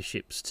your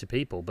memberships to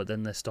people, but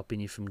then they're stopping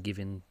you from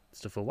giving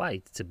stuff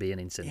away to be an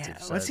incentive. Yeah.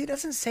 So... Well, see, it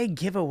doesn't say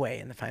giveaway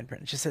in the fine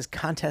print. It just says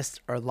contest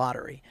or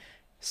lottery.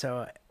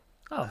 So,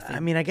 I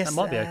mean, I guess that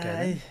might be okay.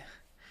 Then.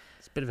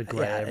 It's a bit of a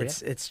grey area.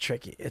 It's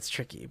tricky. It's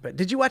tricky. But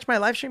did you watch my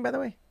live stream, by the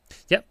way?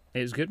 Yep,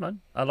 it was good,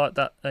 man. I like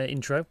that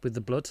intro with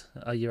the blood.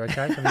 Are you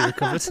okay? Have you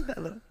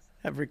recovered?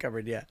 I've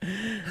recovered, yeah.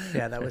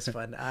 Yeah, that was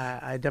fun.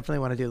 I definitely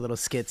want to do little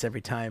skits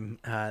every time,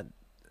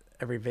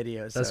 every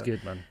video. So that's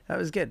good, man. That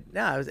was good.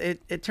 No,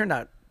 it turned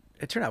out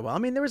well. I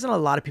mean, there wasn't a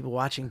lot of people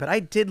watching, but I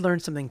did learn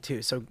something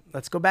too. So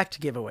let's go back to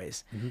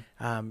giveaways.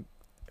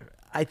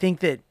 I think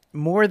that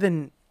more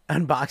than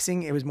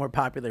unboxing, it was more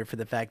popular for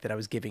the fact that I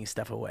was giving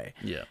stuff away.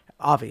 Yeah.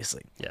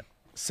 Obviously. Yeah.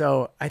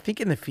 So I think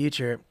in the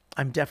future,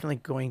 I'm definitely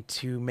going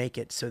to make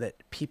it so that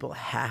people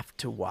have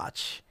to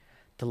watch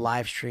the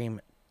live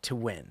stream to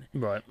win.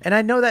 Right. And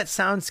I know that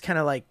sounds kind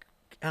of like,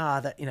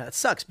 it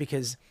sucks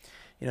because,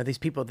 these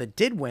people that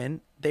did win,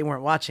 they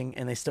weren't watching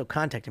and they still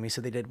contacted me. So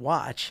they did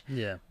watch.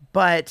 Yeah.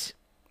 But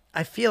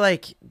I feel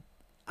like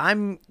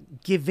I'm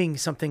giving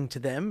something to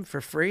them for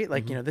free.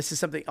 Like, this is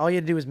something, all you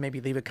had to do is maybe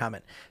leave a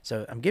comment.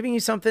 So I'm giving you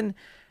something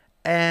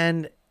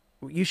and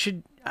you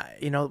should,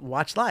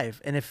 watch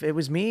live. And if it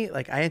was me,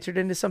 like I entered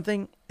into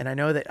something and I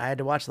know that I had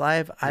to watch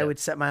live, I would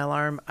set my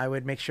alarm. I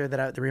would make sure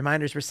that the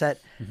reminders were set.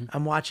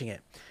 I'm watching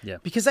it. Yeah.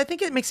 Because I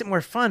think it makes it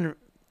more fun.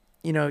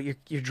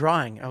 You're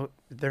drawing. Oh,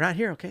 they're not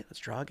here. Okay, let's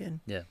draw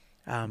again. Yeah.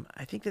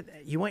 I think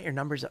that you want your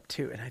numbers up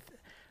too. And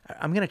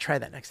I'm going to try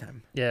that next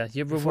time. Yeah,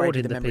 you're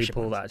rewarding the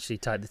people that actually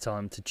take the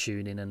time to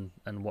tune in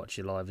and watch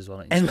you live as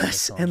well.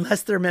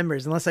 Unless they're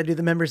members, unless I do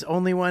the members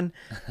only one,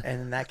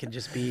 and that could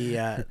just be...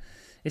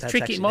 it's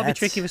tricky. It might be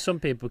tricky for some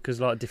people because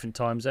like different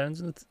time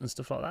zones and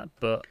stuff like that.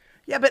 But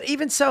yeah, but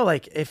even so,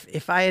 like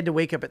if I had to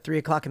wake up at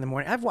 3:00 in the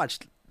morning, I've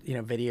watched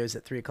videos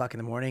at 3:00 in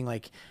the morning,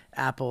 like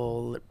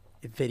Apple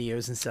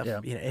videos and stuff.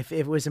 Yeah. If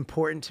it was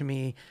important to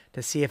me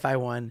to see if I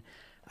won,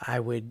 I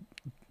would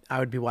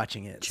be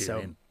watching it. Tune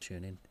in.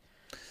 Tune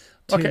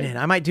in.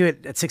 I might do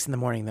it at 6 in the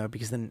morning though,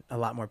 because then a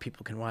lot more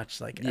people can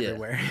watch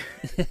everywhere.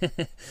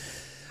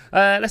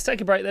 Let's take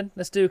a break then.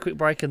 Let's do a quick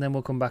break and then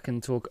we'll come back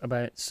and talk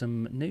about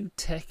some new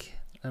tech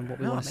and what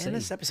we want to see.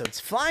 This episode's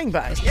flying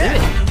by. Let's do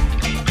it.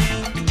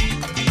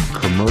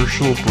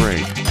 Commercial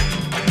break.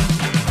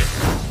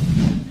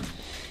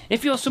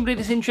 If you're somebody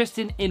that's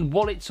interested in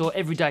wallets or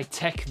everyday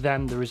tech,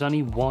 then there is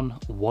only one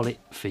wallet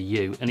for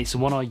you, and it's the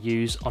one I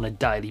use on a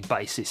daily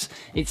basis.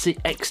 It's the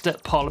Exeter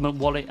Parliament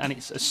wallet, and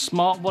it's a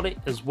smart wallet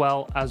as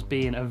well as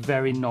being a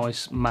very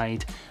nice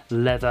made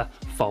leather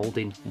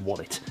folding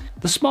wallet.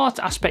 The smart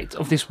aspect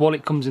of this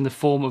wallet comes in the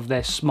form of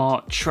their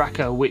smart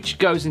tracker, which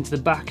goes into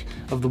the back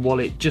of the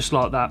wallet just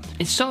like that.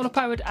 It's solar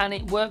powered and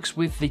it works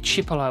with the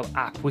Chipolo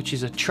app, which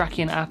is a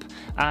tracking app,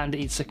 and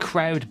it's a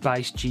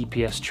crowd-based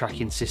GPS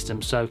tracking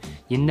system, so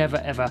you're never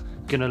ever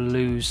gonna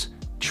lose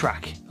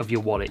track of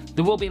your wallet.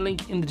 There will be a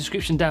link in the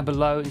description down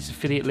below. It's an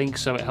affiliate link,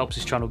 so it helps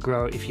this channel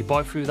grow if you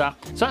buy through that.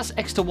 So that's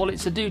Exeter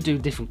wallets. They do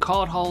different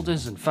card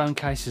holders and phone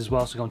cases as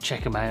well, so go and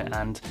check them out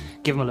and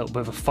give them a little bit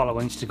of a follow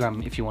on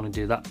Instagram if you want to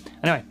do that.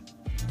 Anyway,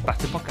 back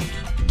to the podcast.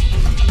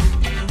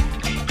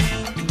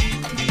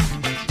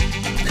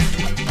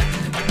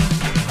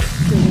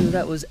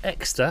 That was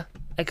Exeter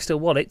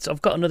wallets.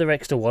 I've got another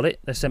Exeter wallet.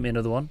 They sent me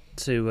another one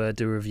to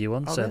do a review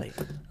on. So really?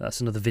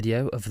 That's another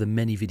video of the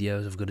many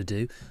videos I've got to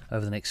do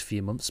over the next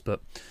few months.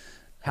 But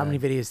how many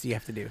videos do you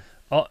have to do?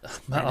 I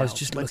was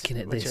just looking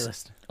at this. Your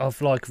list?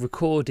 I've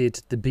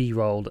recorded the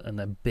B-roll and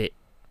a bit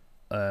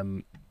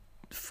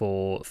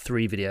for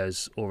 3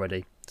 videos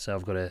already. So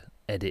I've got to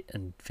edit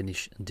and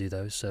finish and do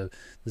those. So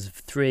there's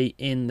 3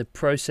 in the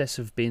process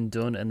of being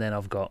done, and then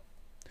I've got,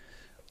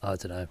 I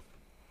don't know,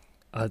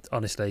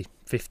 honestly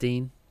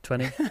 15,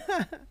 20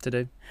 to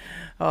do.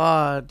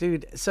 Oh,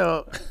 dude.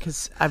 So,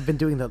 because I've been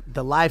doing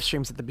the live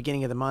streams at the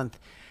beginning of the month,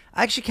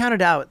 I actually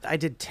counted out, I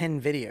did 10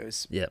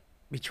 videos. Yep.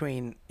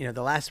 Between,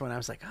 the last one, I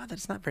was like, oh,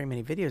 that's not very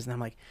many videos. And I'm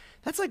like,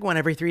 that's like one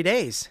every 3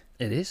 days.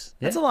 It is.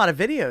 Yeah. That's a lot of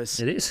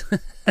videos. It is.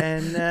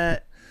 And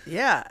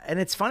Yeah, and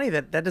it's funny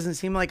that doesn't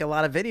seem like a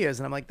lot of videos,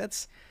 and I'm like,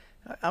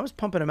 I was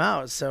pumping them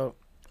out, so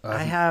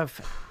I have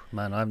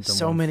Man, I haven't done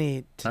so one. many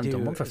I to haven't do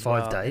done one for as 5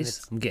 well, and days.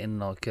 it's- I'm getting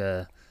like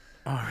Oh,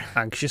 really?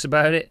 anxious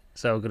about it,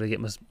 so I've got to get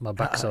my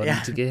backside yeah.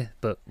 into gear.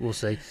 But we'll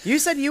see. You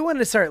said you wanted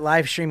to start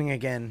live streaming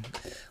again.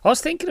 I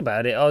was thinking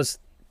about it.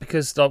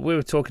 Because like we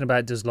were talking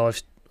about, does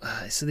live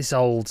so this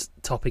old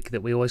topic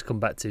that we always come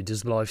back to,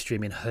 does live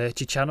streaming hurt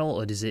your channel,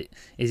 or is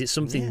it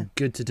something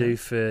good to do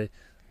for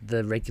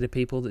the regular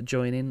people that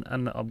join in?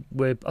 And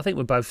I think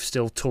we're both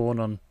still torn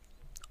on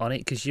it,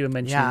 because you were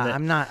mentioning that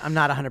I'm not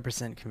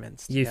 100%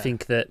 convinced. you Yeah.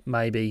 think that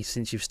maybe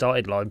since you've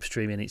started live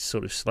streaming, it's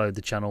sort of slowed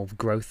the channel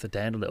growth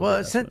down a little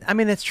Well, bit. I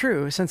mean, it's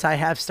true. Since I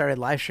have started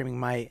live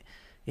streaming,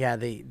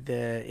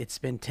 it's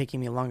been taking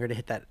me longer to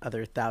hit that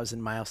other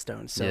 1,000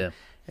 milestone. So Yeah.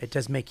 it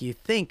does make you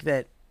think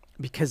that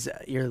because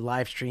your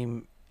live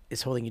stream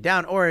is holding you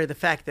down, or the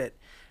fact that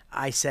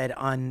I said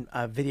on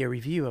a video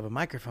review of a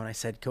microphone, I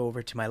said, go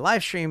over to my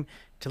live stream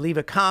to leave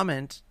a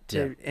comment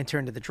to enter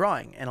into the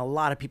drawing. And a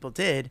lot of people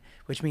did,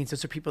 which means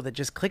those are people that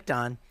just clicked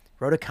on,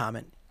 wrote a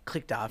comment,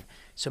 clicked off.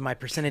 So my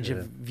percentage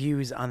of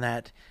views on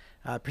that,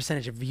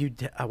 percentage of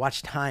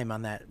watch time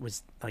on that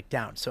was like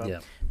down. So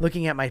I'm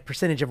looking at my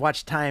percentage of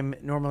watch time,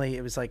 normally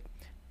it was like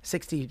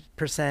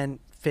 60%,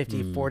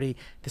 50, 40.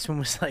 This one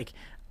was like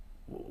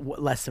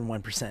less than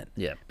 1%.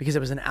 Yeah. Because it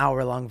was an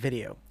hour-long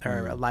video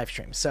or a live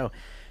stream. So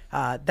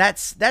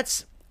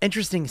that's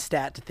interesting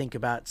stat to think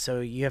about.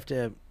 So you have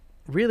to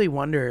really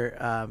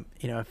wonder,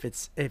 if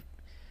it's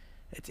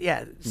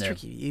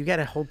tricky. You got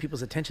to hold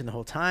people's attention the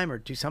whole time or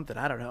do something.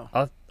 I don't know.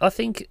 I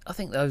think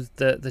those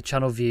the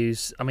channel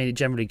views. I mean, it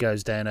generally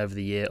goes down over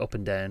the year, up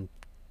and down,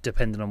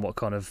 depending on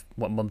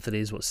what month it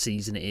is, what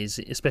season it is,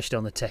 especially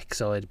on the tech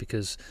side,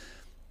 because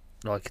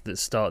like at the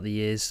start of the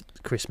years,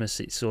 Christmas,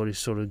 it's sort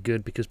of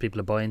good because people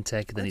are buying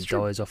tech, and then That's it true.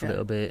 dies off a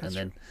little bit, and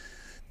true.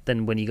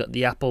 then when you got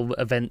the Apple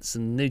events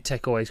and new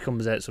tech always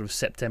comes out sort of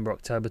September,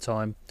 October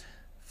time,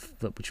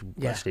 which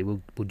actually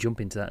we'll jump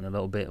into that in a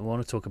little bit. I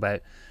want to talk about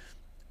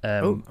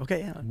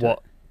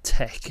what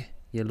tech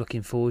you're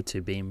looking forward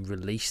to being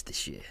released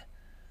this year.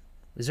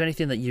 Is there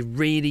anything that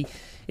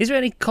is there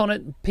any kind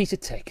of piece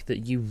of tech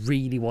that you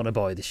really want to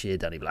buy this year,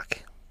 Danny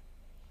Black?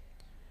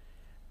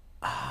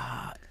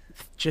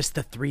 Just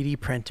the 3D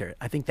printer.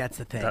 I think that's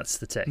the thing. That's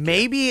the tech.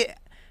 Maybe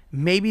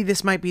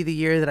this might be the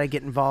year that I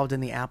get involved in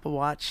the Apple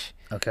Watch.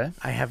 Okay.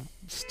 I have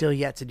still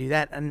yet to do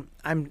that, and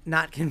I'm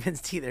not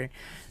convinced either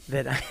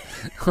that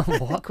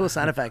What? cool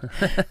sound effect.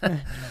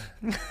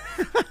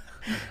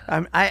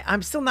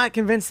 I'm still not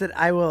convinced that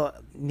I will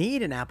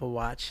need an Apple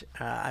Watch.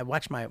 I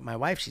watch my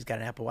wife. She's got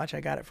an Apple Watch. I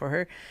got it for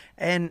her,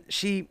 and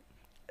she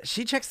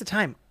checks the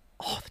time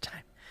all the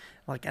time.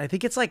 Like, I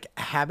think it's like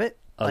a habit.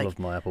 I love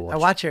my Apple Watch. I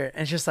watch her,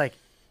 and it's just like,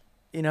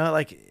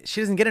 like she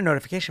doesn't get a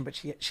notification, but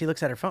she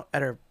looks at her phone,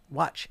 at her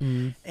watch,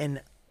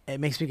 and it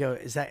makes me go,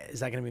 is that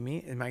going to be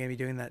me? Am I going to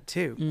be doing that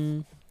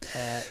too?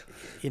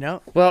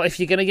 Well, if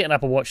you're going to get an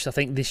Apple Watch, I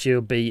think this year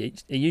will be.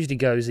 It usually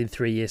goes in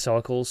 3-year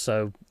cycles,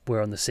 so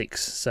we're on the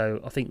 6. So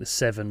I think the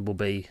 7 will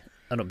be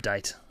an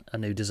update, a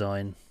new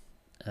design,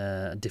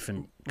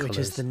 different Which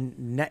colours. is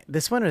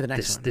this one or the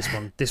next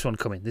one? This one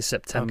coming this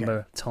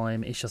September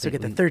time-ish. I So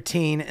think get the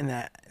 13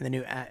 and the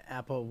new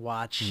Apple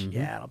Watch.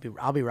 Yeah,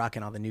 I'll be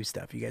rocking all the new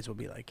stuff. You guys will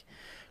be like,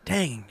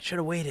 dang, should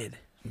have waited.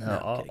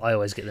 No, I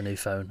always get the new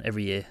phone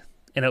every year,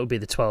 and it will be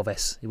the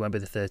 12S. It won't be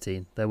the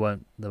 13. They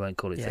won't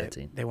call it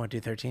 13. They won't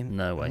do 13.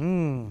 No way.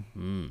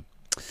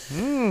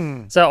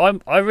 So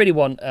I really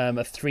want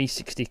a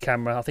 360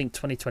 camera. I think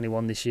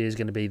 2021 this year is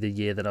going to be the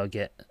year that I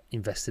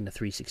invest in a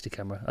 360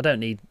 camera. I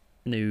don't need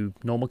new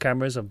normal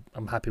cameras.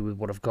 I'm happy with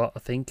what I've got, I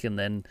think, and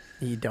then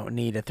You don't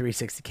need a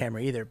 360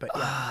 camera either, but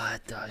yeah.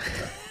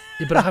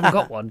 Yeah, but I haven't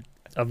got one.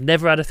 I've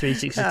never had a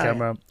 360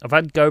 camera. I've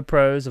had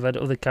GoPros, I've had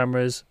other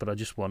cameras, but I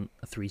just want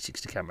a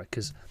 360 camera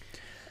because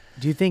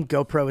Do you think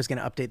GoPro is going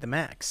to update the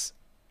Max?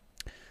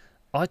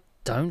 I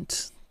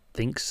don't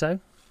think so.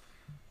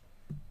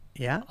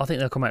 Yeah? I think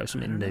they'll come out with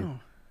something new. know.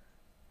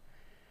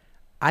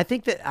 I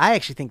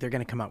actually think they're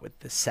going to come out with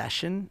the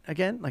Session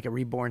again, like a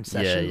reborn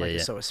Session,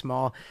 so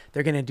small.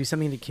 They're going to do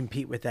something to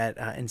compete with that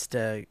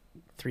Insta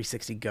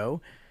 360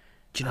 Go.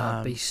 Do you know,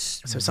 it'd be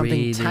so something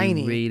really,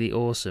 tiny. really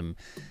awesome.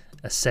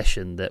 A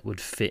Session that would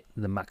fit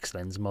the Max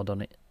Lens mod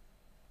on it.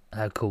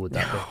 How cool would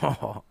that be?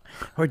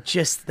 Or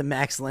just the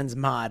Max Lens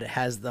mod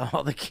has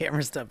all the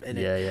camera stuff in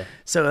it. Yeah.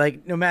 So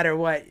like no matter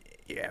what,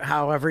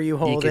 however you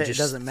hold could it, it just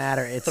doesn't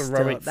matter. It's throw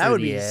still, it that through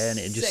would the be air and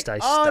it'd just sick. stay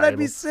Oh, that'd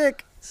be stable.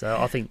 sick. So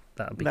I think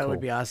that would be That cool. would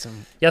be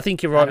awesome. Yeah, I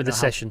think you're I right don't with the know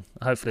Session.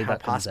 Hopefully How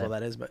that comes possible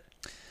out. that is, but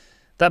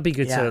That'd be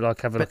good Yeah, to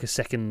like have a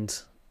second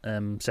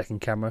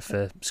camera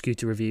for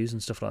scooter reviews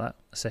and stuff like that.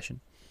 A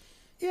Session.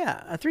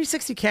 yeah, a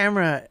 360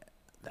 camera,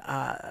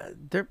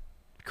 they're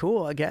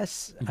cool, I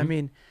guess. I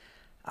mean,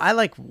 I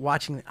like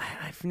watching.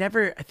 I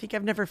think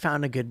I've never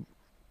found a good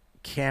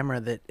camera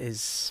that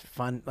is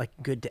fun, like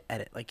good to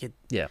edit, like it.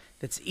 Yeah.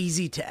 That's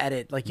easy to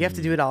edit. Like you have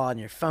to do it all on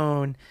your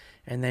phone,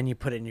 and then you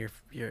put it in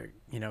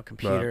your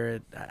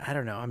computer. I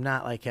don't know. I'm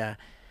not like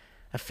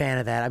a fan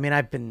of that. I mean,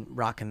 I've been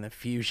rocking the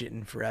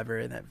Fusion forever,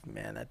 and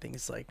that thing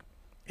is like,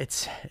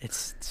 it's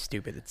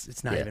stupid.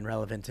 It's not even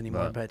relevant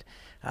anymore. Right.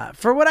 But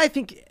for what I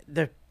think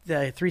the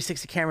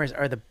 360 cameras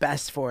are the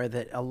best for,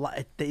 that a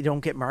lot they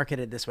don't get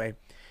marketed this way,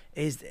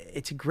 is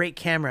it's a great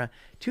camera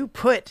to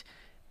put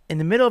in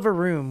the middle of a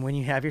room when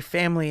you have your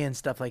family and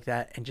stuff like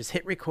that, and just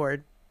hit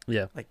record.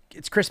 Yeah. Like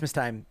it's Christmas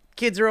time,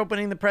 kids are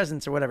opening the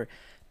presents or whatever.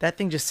 That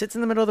thing just sits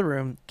in the middle of the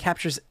room,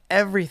 captures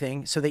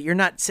everything so that you're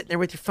not sitting there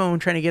with your phone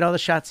trying to get all the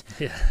shots.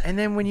 Yeah. And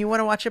then when you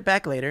want to watch it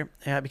back later,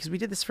 because we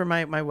did this for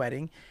my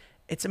wedding,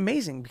 it's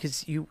amazing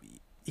because you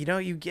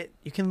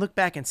can look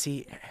back and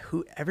see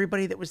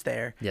everybody that was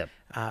there. Yep.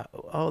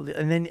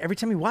 And then every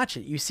time you watch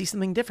it, you see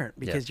something different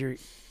because you're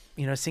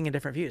seeing a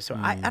different view. So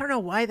I don't know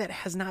why that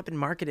has not been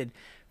marketed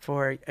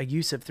for a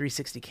use of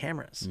 360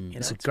 cameras.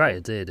 It's a great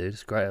idea, dude.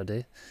 It's a great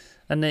idea.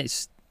 And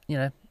it's,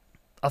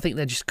 I think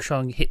they're just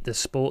trying to hit the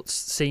sports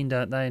scene,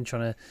 don't they? And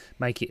trying to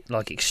make it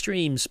like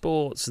extreme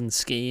sports and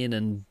skiing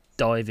and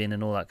diving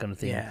and all that kind of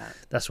thing. Yeah.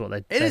 That's what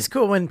they... It is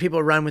cool when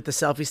people run with the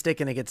selfie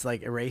stick and it gets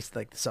like erased,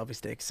 like the selfie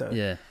stick. So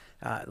yeah.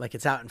 Like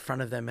it's out in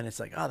front of them and it's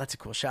like, oh, that's a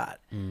cool shot.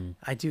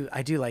 I do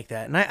like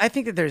that. And I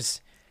think that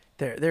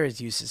there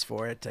is uses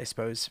for it, I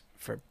suppose,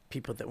 for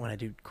people that want to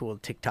do cool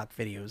TikTok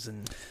videos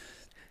and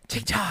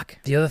TikTok.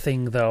 The other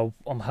thing though,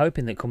 I'm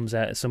hoping that comes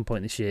out at some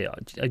point this year.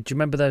 Do you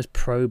remember those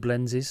probe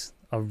lenses?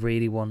 I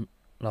really want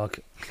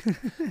like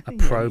a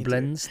probe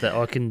lens that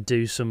I can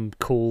do some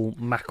cool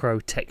macro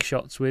tech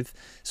shots with.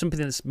 Something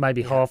that's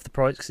maybe half the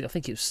price. 'Cause I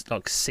think it's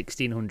like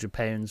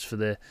 £1,600 for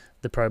the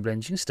probe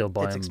lens. You can still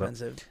buy It's them,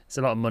 expensive. but it's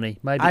a lot of money.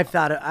 Maybe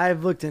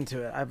I've looked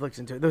into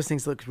it. Those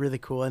things look really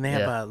cool, and they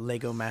have a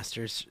Lego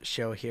Masters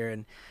show here,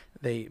 and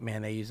they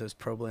use those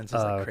probe lenses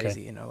like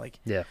crazy.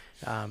 yeah.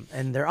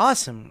 And they're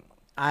awesome.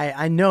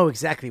 I know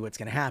exactly what's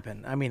gonna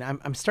happen. I mean,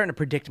 I'm starting to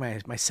predict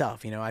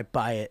myself. I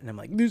buy it and I'm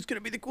like, this is gonna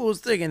be the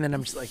coolest thing, and then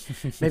I'm just like,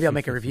 maybe I'll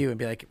make a review and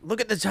be like,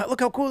 look at this, look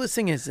how cool this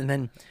thing is, and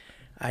then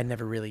I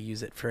never really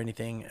use it for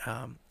anything.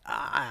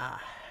 I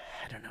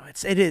don't know.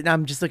 It is.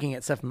 I'm just looking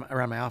at stuff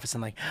around my office.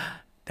 I'm like,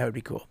 that would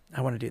be cool.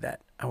 I want to do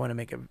that. I want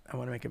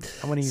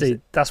to use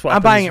it. That's what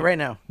I'm buying it right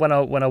now. When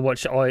I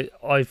watch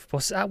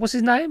what's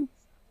his name?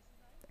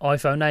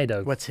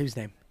 iPhone-ado. What's whose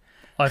name?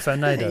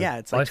 iPhone-ado. Yeah,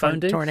 it's like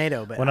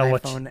Tornado, but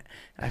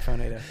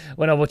iPhone-ado.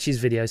 When I watch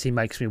his videos, he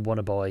makes me want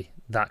to buy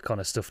that kind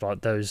of stuff,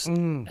 like those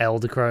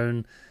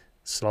Eldachrome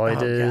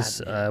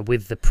sliders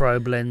with the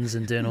probe lens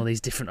and doing all these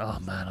different. Oh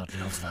man, I'd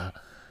love that.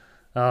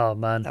 Oh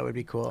man, that would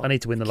be cool. I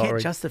need to win the lottery.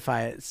 Can't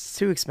justify it. It's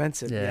too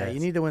expensive. Yeah, you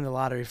need to win the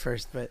lottery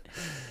first. But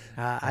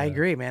I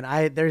agree,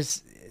 man.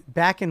 There's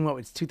back in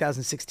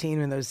 2016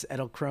 when those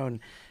Edelkrone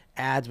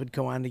ads would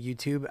go onto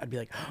YouTube, I'd be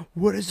like,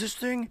 what is this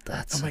thing?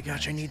 Oh my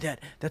gosh, I need that.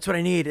 That's what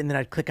I need. And then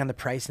I'd click on the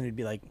price and it'd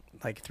be like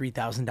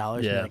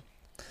 $3,000. Yeah. Like,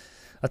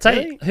 I'll tell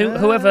you,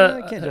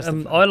 whoever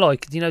I I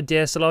like, do you know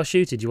DSLR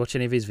Shooter? Do you watch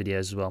any of his videos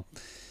as well?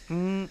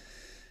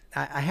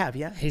 I have,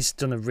 yeah. He's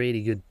done a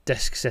really good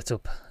desk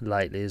setup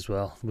lately as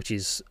well, which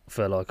is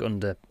for like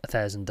under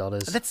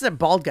 $1,000. That's the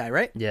bald guy,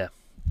 right? Yeah.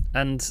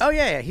 And oh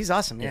yeah, he's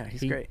awesome. Yeah,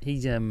 he's great.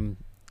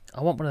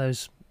 I want one of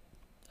those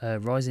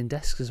rising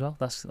desks as well.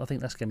 I think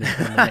that's going to be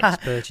my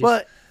next purchase.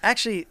 Well,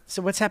 actually,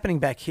 so what's happening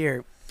back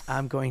here?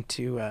 I'm going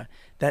to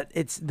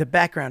it's the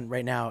background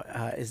right now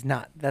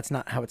that's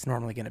not how it's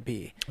normally going to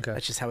be. Okay.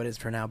 That's just how it is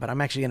for now. But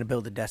I'm actually going to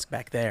build a desk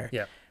back there.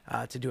 Yeah.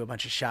 To do a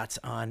bunch of shots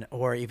on,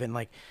 or even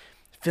like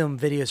film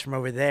videos from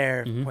over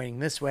there pointing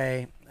this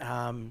way.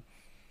 And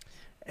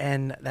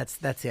that's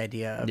the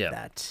idea of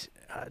that.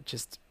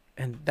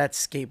 And that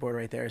skateboard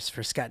right there is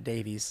for Scott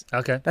Davies.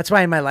 Okay. That's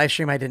why in my live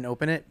stream I didn't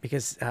open it,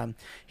 because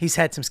he's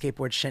had some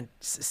skateboards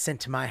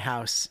sent to my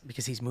house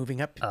because he's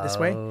moving up this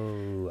way.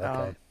 Oh,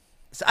 okay.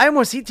 So I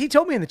almost he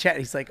told me in the chat,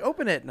 he's like,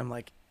 open it, and I'm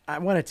like, I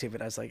wanted to,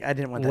 but I was like, I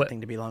didn't want that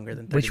thing to be longer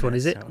than 30 Which one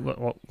minutes, is it?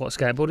 so. What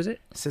skateboard is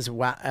it? It says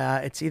wow.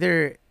 It's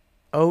either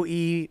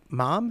OE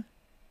Mom,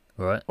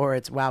 Right. or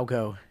it's Wow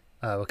Go.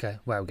 Oh, okay.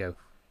 Wow Go.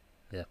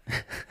 Yeah.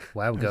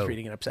 Wow I Go. was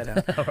reading it upside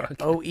down. Okay.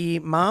 OE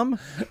Mom.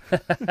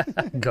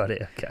 Got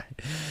it. Okay.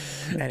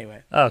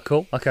 Anyway. Oh,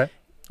 cool. Okay.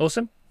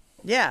 Awesome.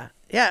 Yeah.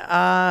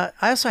 Yeah.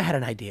 I also had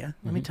an idea.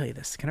 Let me tell you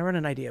this. Can I run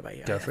an idea by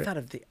you? Go for I it. thought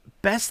of the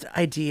best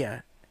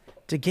idea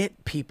to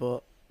get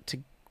people to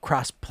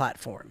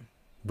cross-platform.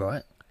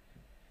 Right.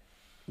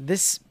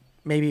 This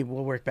maybe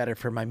will work better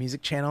for my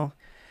music channel,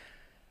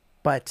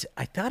 but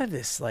I thought of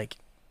this, like,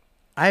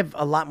 I have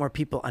a lot more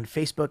people on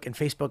Facebook, and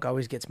Facebook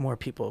always gets more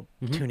people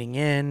tuning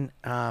in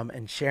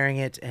and sharing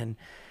it and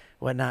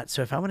whatnot.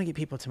 So if I want to get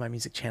people to my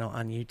music channel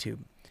on YouTube,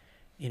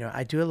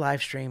 I do a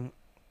live stream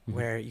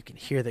where you can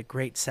hear the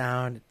great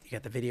sound. You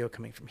got the video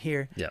coming from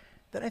here. Yeah.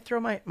 Then I throw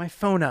my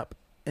phone up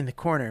in the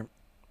corner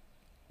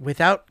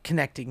without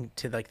connecting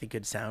to like the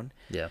good sound.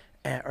 Yeah.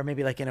 Or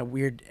maybe like in a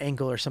weird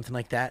angle or something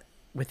like that,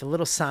 with a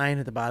little sign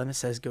at the bottom that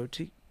says go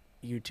to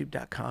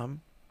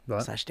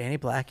youtube.com/Danny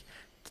Black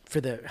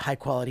for the high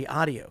quality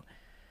audio.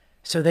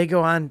 So they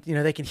go on,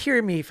 they can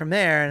hear me from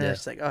there, and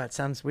it's like, oh, it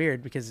sounds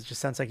weird because it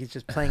just sounds like he's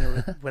just playing it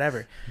with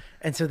whatever.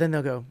 And so then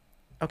they'll go,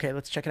 okay,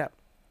 let's check it out.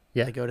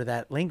 Yeah. They go to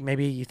that link.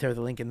 Maybe you throw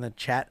the link in the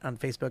chat on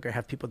Facebook or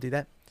have people do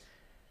that.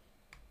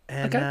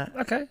 And,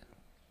 Okay.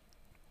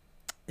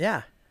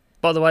 Yeah.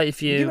 By the way,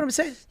 if You you get what I'm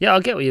saying? yeah,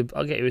 I get what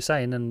you're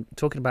saying. And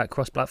talking about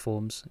cross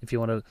platforms, if you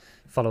want to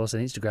follow us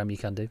on Instagram, you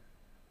can do.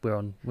 We're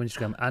on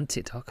Instagram and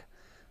TikTok.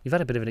 We've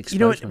had a bit of an explosion.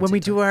 You know what? on When we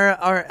TikTok.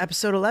 do our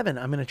episode 11,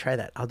 I'm gonna try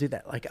that. I'll do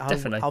that. Like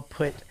Definitely.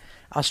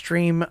 I'll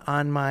stream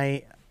on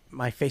my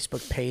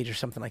Facebook page or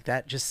something like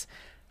that. Just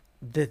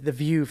the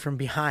view from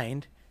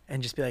behind,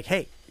 and just be like,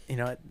 hey,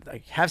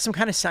 like have some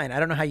kind of sign. I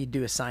don't know how you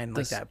do a sign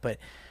like that, but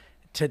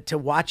to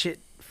watch it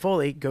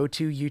fully, go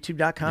to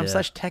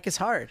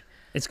youtube.com/techishard.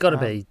 It's got to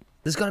be.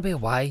 There's got to be a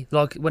way.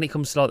 Like when it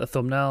comes to like the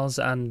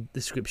thumbnails and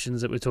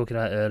descriptions that we were talking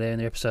about earlier in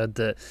the episode,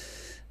 that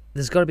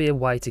there's got to be a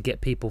way to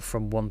get people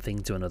from one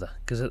thing to another.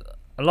 Because there's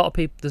a lot of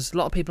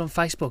people on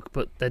Facebook,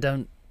 but they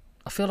don't.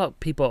 I feel like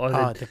people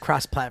either The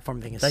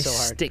cross-platform thing is they so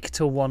hard. stick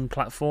to one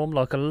platform.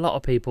 Like a lot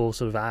of people,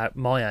 sort of at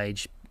my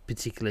age,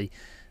 particularly,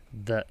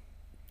 that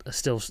are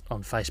still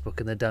on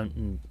Facebook and they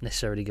don't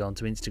necessarily go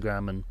onto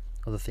Instagram and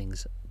other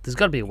things. There's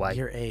got to be a way.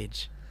 Your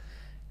age.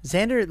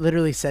 Xander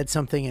literally said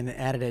something and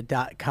added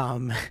a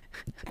 .com.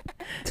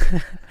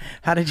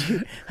 What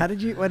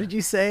did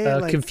you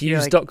say?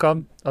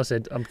 Confused.com. I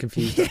said I'm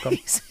confused.com.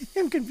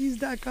 I'm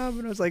confused.com.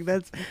 And I was like,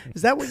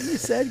 is that what you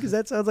said? Because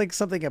that sounds like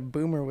something a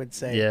boomer would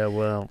say. Yeah,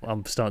 well,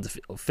 I'm starting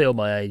to feel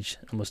my age,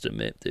 I must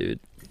admit, dude.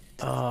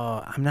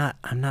 Oh, I'm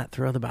not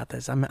thrilled about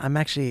this. I'm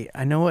actually,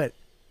 I know what,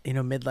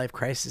 midlife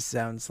crisis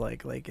sounds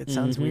like. Like it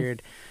sounds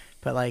weird,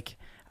 but like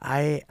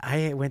I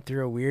went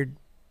through a weird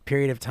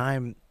period of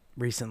time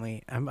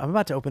recently. I'm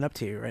about to open up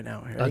to you right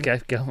now. Ready? Okay,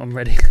 go. I'm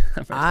ready.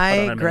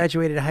 I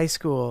graduated high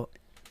school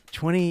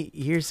 20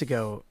 years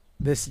ago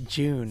this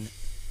June,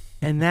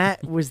 and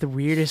that was the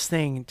weirdest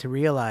thing to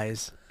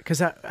realize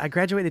because I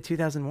graduated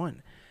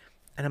 2001,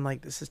 and I'm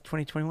like, this is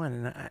 2021,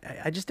 and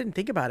I just didn't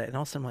think about it, and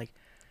also I'm like,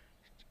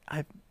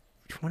 I'm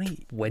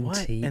 20,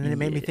 what? And then it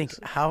made me think,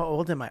 how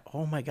old am I?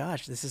 Oh my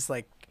gosh, this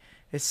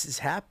is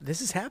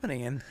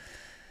happening, and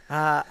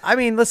I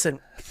mean,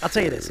 listen, I'll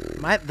tell you this.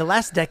 The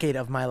last decade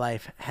of my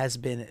life has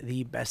been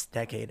the best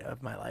decade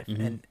of my life.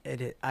 And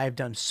I've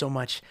done so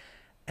much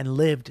and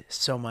lived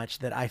so much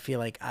that I feel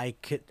like I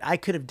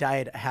could have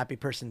died a happy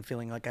person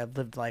feeling like I've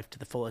lived life to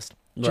the fullest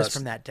just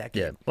from that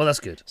decade. Yeah, well, that's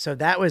good. So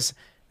that was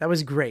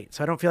great.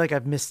 So I don't feel like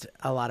I've missed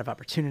a lot of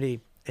opportunity.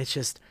 It's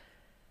just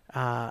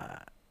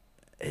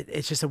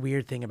it's just a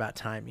weird thing about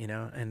time,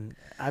 and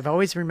I've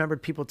always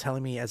remembered people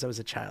telling me as I was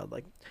a child,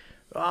 like,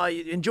 oh,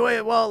 you enjoy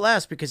it while it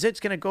lasts because it's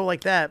going to go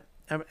like that.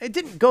 It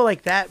didn't go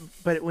like that,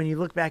 but when you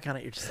look back on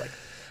it, you're just like,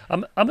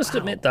 I must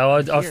admit, though,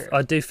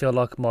 I do feel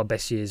like my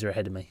best years are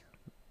ahead of me.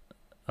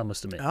 I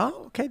must admit.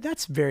 Oh, okay.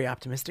 That's very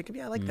optimistic of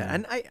you. I like that.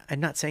 And I'm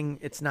not saying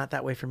it's not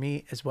that way for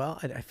me as well.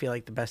 I feel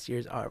like the best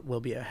years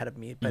will be ahead of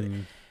me, but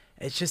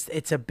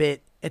it's a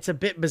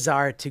bit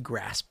bizarre to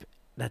grasp.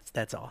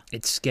 That's all.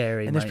 It's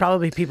scary, and there's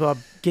probably people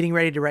getting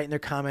ready to write in their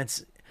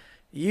comments,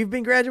 you've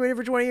been graduated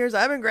for 20 years.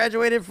 I've been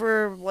graduated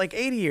for like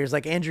 80 years,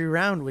 like Andrew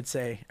Round would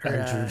say. Or,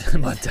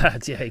 my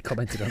dad, yeah, he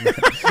commented on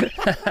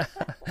that.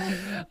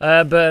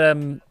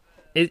 But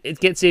it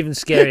gets even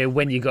scarier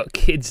when you got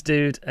kids,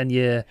 dude, and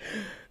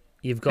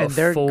you've got a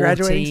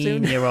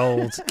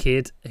 14-year-old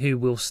kid who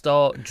will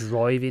start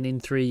driving in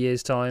 3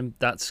 years' time.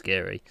 That's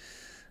scary.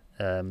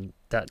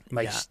 That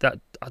makes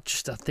I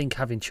think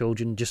having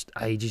children just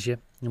ages you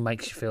and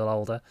makes you feel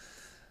older.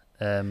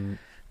 And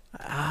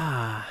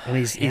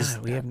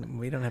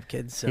we don't have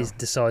kids, so he's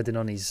deciding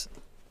on his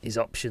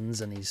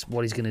options and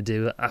what he's going to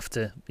do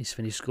after he's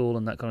finished school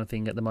and that kind of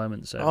thing at the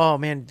moment. So, oh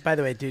man, by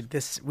the way, dude,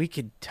 we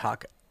could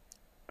talk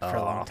for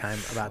a long time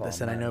about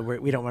this, and I know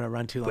we don't want to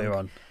run too long. We're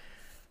on.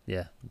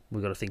 Yeah,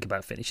 we've got to think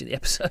about finishing the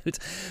episode.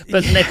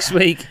 But next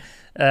week,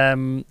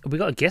 we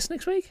got a guest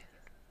next week.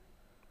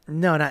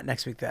 No, not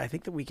next week. I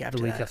think the week after.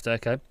 The week after,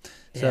 okay.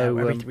 So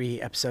every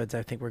 3 episodes,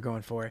 I think we're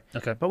going for.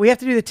 Okay. But we have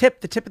to do the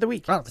tip of the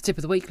week. Oh, the tip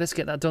of the week. Let's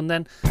get that done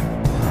then.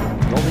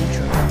 Roll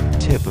intro.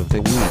 Tip of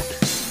the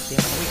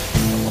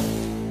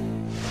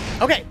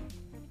week. Okay.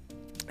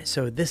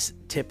 So this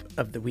tip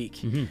of the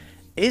week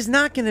is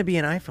not going to be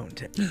an iPhone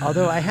tip,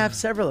 although I have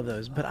several of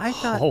those. But I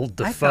thought hold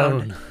the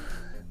phone.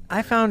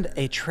 I found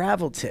a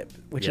travel tip,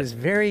 which is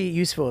very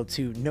useful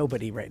to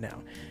nobody right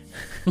now.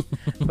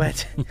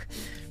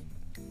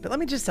 But let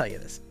me just tell you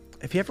this: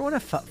 if you ever want to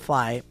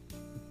fly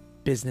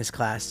business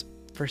class,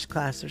 first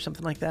class, or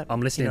something like that, I'm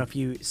listening. if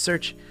you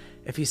search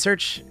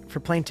for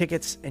plane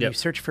tickets and you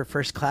search for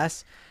first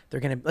class,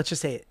 they're gonna, let's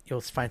just say you'll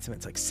find something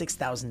that's like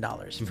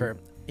 $6,000 for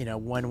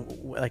one,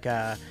 like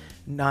a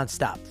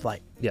nonstop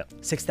flight. Yeah,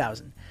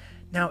 $6,000.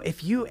 Now,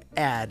 if you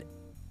add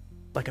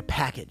like a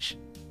package,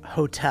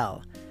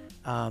 hotel,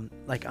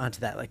 like onto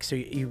that, like so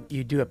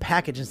you do a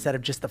package instead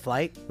of just the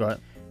flight, right?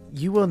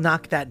 You will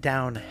knock that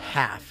down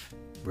half.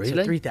 Really?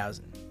 So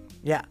 3,000.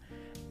 Yeah.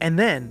 And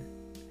then,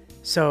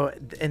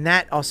 and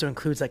that also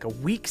includes like a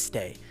week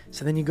stay.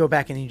 So then you go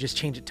back and you just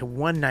change it to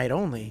one night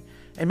only.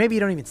 And maybe you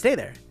don't even stay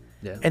there.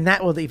 Yeah. And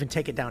that will even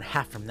take it down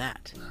half from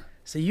that.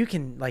 So you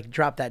can like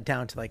drop that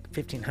down to like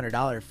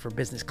 $1,500 for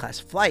business class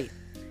flight.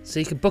 So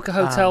you can book a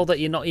hotel that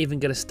you're not even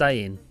going to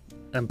stay in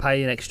and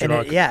pay an extra And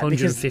like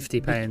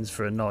 £150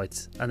 for a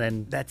night, and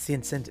then That's the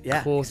incentive.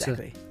 Yeah, quarter.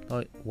 exactly.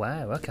 Like,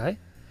 wow, okay.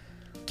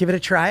 Give it a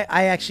try.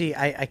 I actually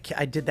I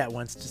did that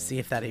once to see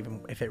if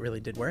it really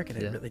did work,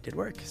 and it really did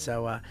work.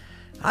 So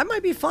I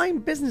might be flying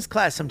business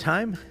class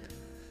sometime.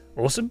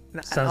 Awesome.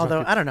 Sounds Although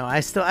like I don't know,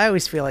 I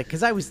always feel like,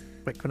 because I was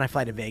like, when I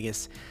fly to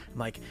Vegas, I'm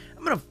like,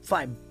 I'm gonna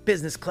fly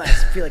business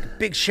class, feel like a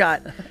big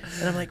shot,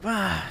 and I'm like,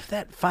 wow,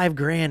 that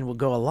 $5,000 will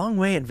go a long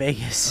way in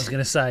Vegas. I was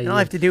going to say. And all I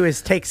have to do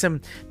is take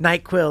some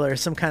NyQuil or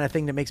some kind of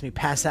thing that makes me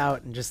pass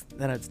out, and just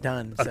then it's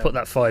done. I'd put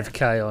that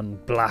 5K on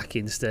black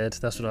instead.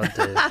 That's what I'd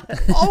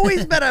do.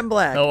 Always bet on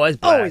black. Always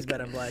black. Always bet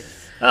on black.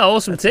 Oh,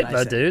 awesome That's tip, what I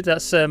though, say. dude.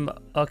 That's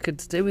I could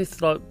do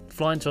with like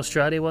flying to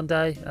Australia one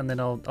day, and then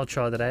I'll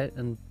try that out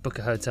and book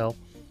a hotel.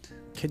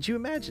 Could you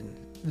imagine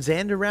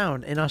Xander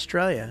around in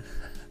Australia?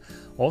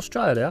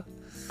 Australia.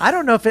 I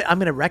don't know if I'm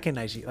going to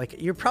recognize you.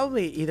 Like, you're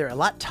probably either a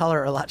lot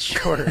taller or a lot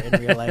shorter in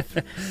real life.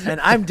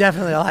 And I'm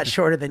definitely a lot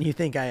shorter than you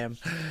think I am.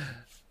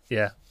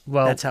 Yeah.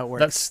 Well, That's how it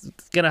works.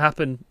 That's going to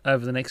happen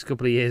over the next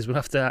couple of years. We'll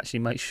have to actually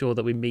make sure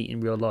that we meet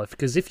in real life.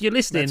 Because if you're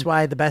listening That's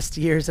why the best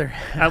years are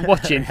and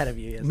watching, ahead of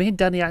you. Yes. me and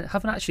Danny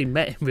haven't actually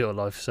met in real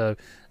life. So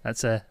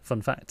that's a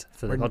fun fact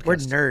for the podcast. We're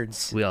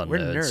nerds. We are We're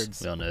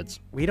nerds. We are nerds.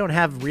 We don't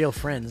have real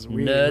friends.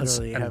 We Nerds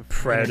literally and have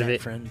proud of internet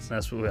it. friends.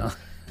 That's what we are.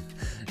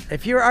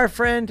 If you're our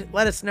friend,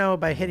 let us know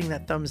by hitting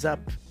that thumbs up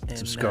and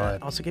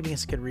Subscribe. also giving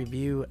us a good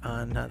review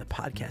on the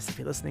podcast if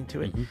you're listening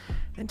to it. Mm-hmm.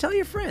 And tell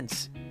your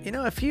friends. You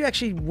know, if you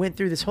actually went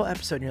through this whole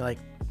episode and you're like,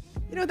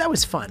 you know, that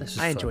was fun. This is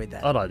I fun. enjoyed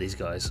that. I like these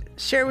guys.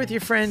 Share it with your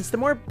friends. The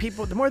more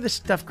people, the more this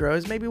stuff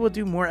grows. Maybe we'll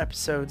do more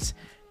episodes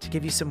to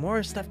give you some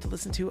more stuff to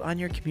listen to on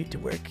your commute to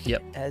work.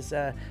 Yep. As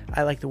I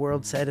Like the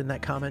World said in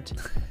that comment,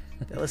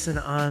 they listen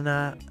on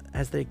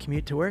as they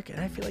commute to work, and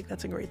I feel like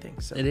that's a great thing.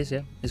 So It is,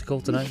 yeah. It's cool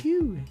to know.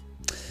 Whew.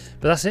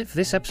 But that's it for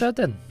this episode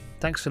then.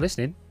 Thanks for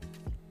listening.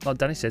 Like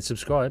Danny said,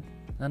 subscribe,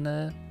 and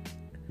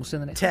we'll see you in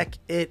the next Tech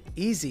it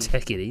easy.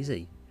 Take it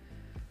easy.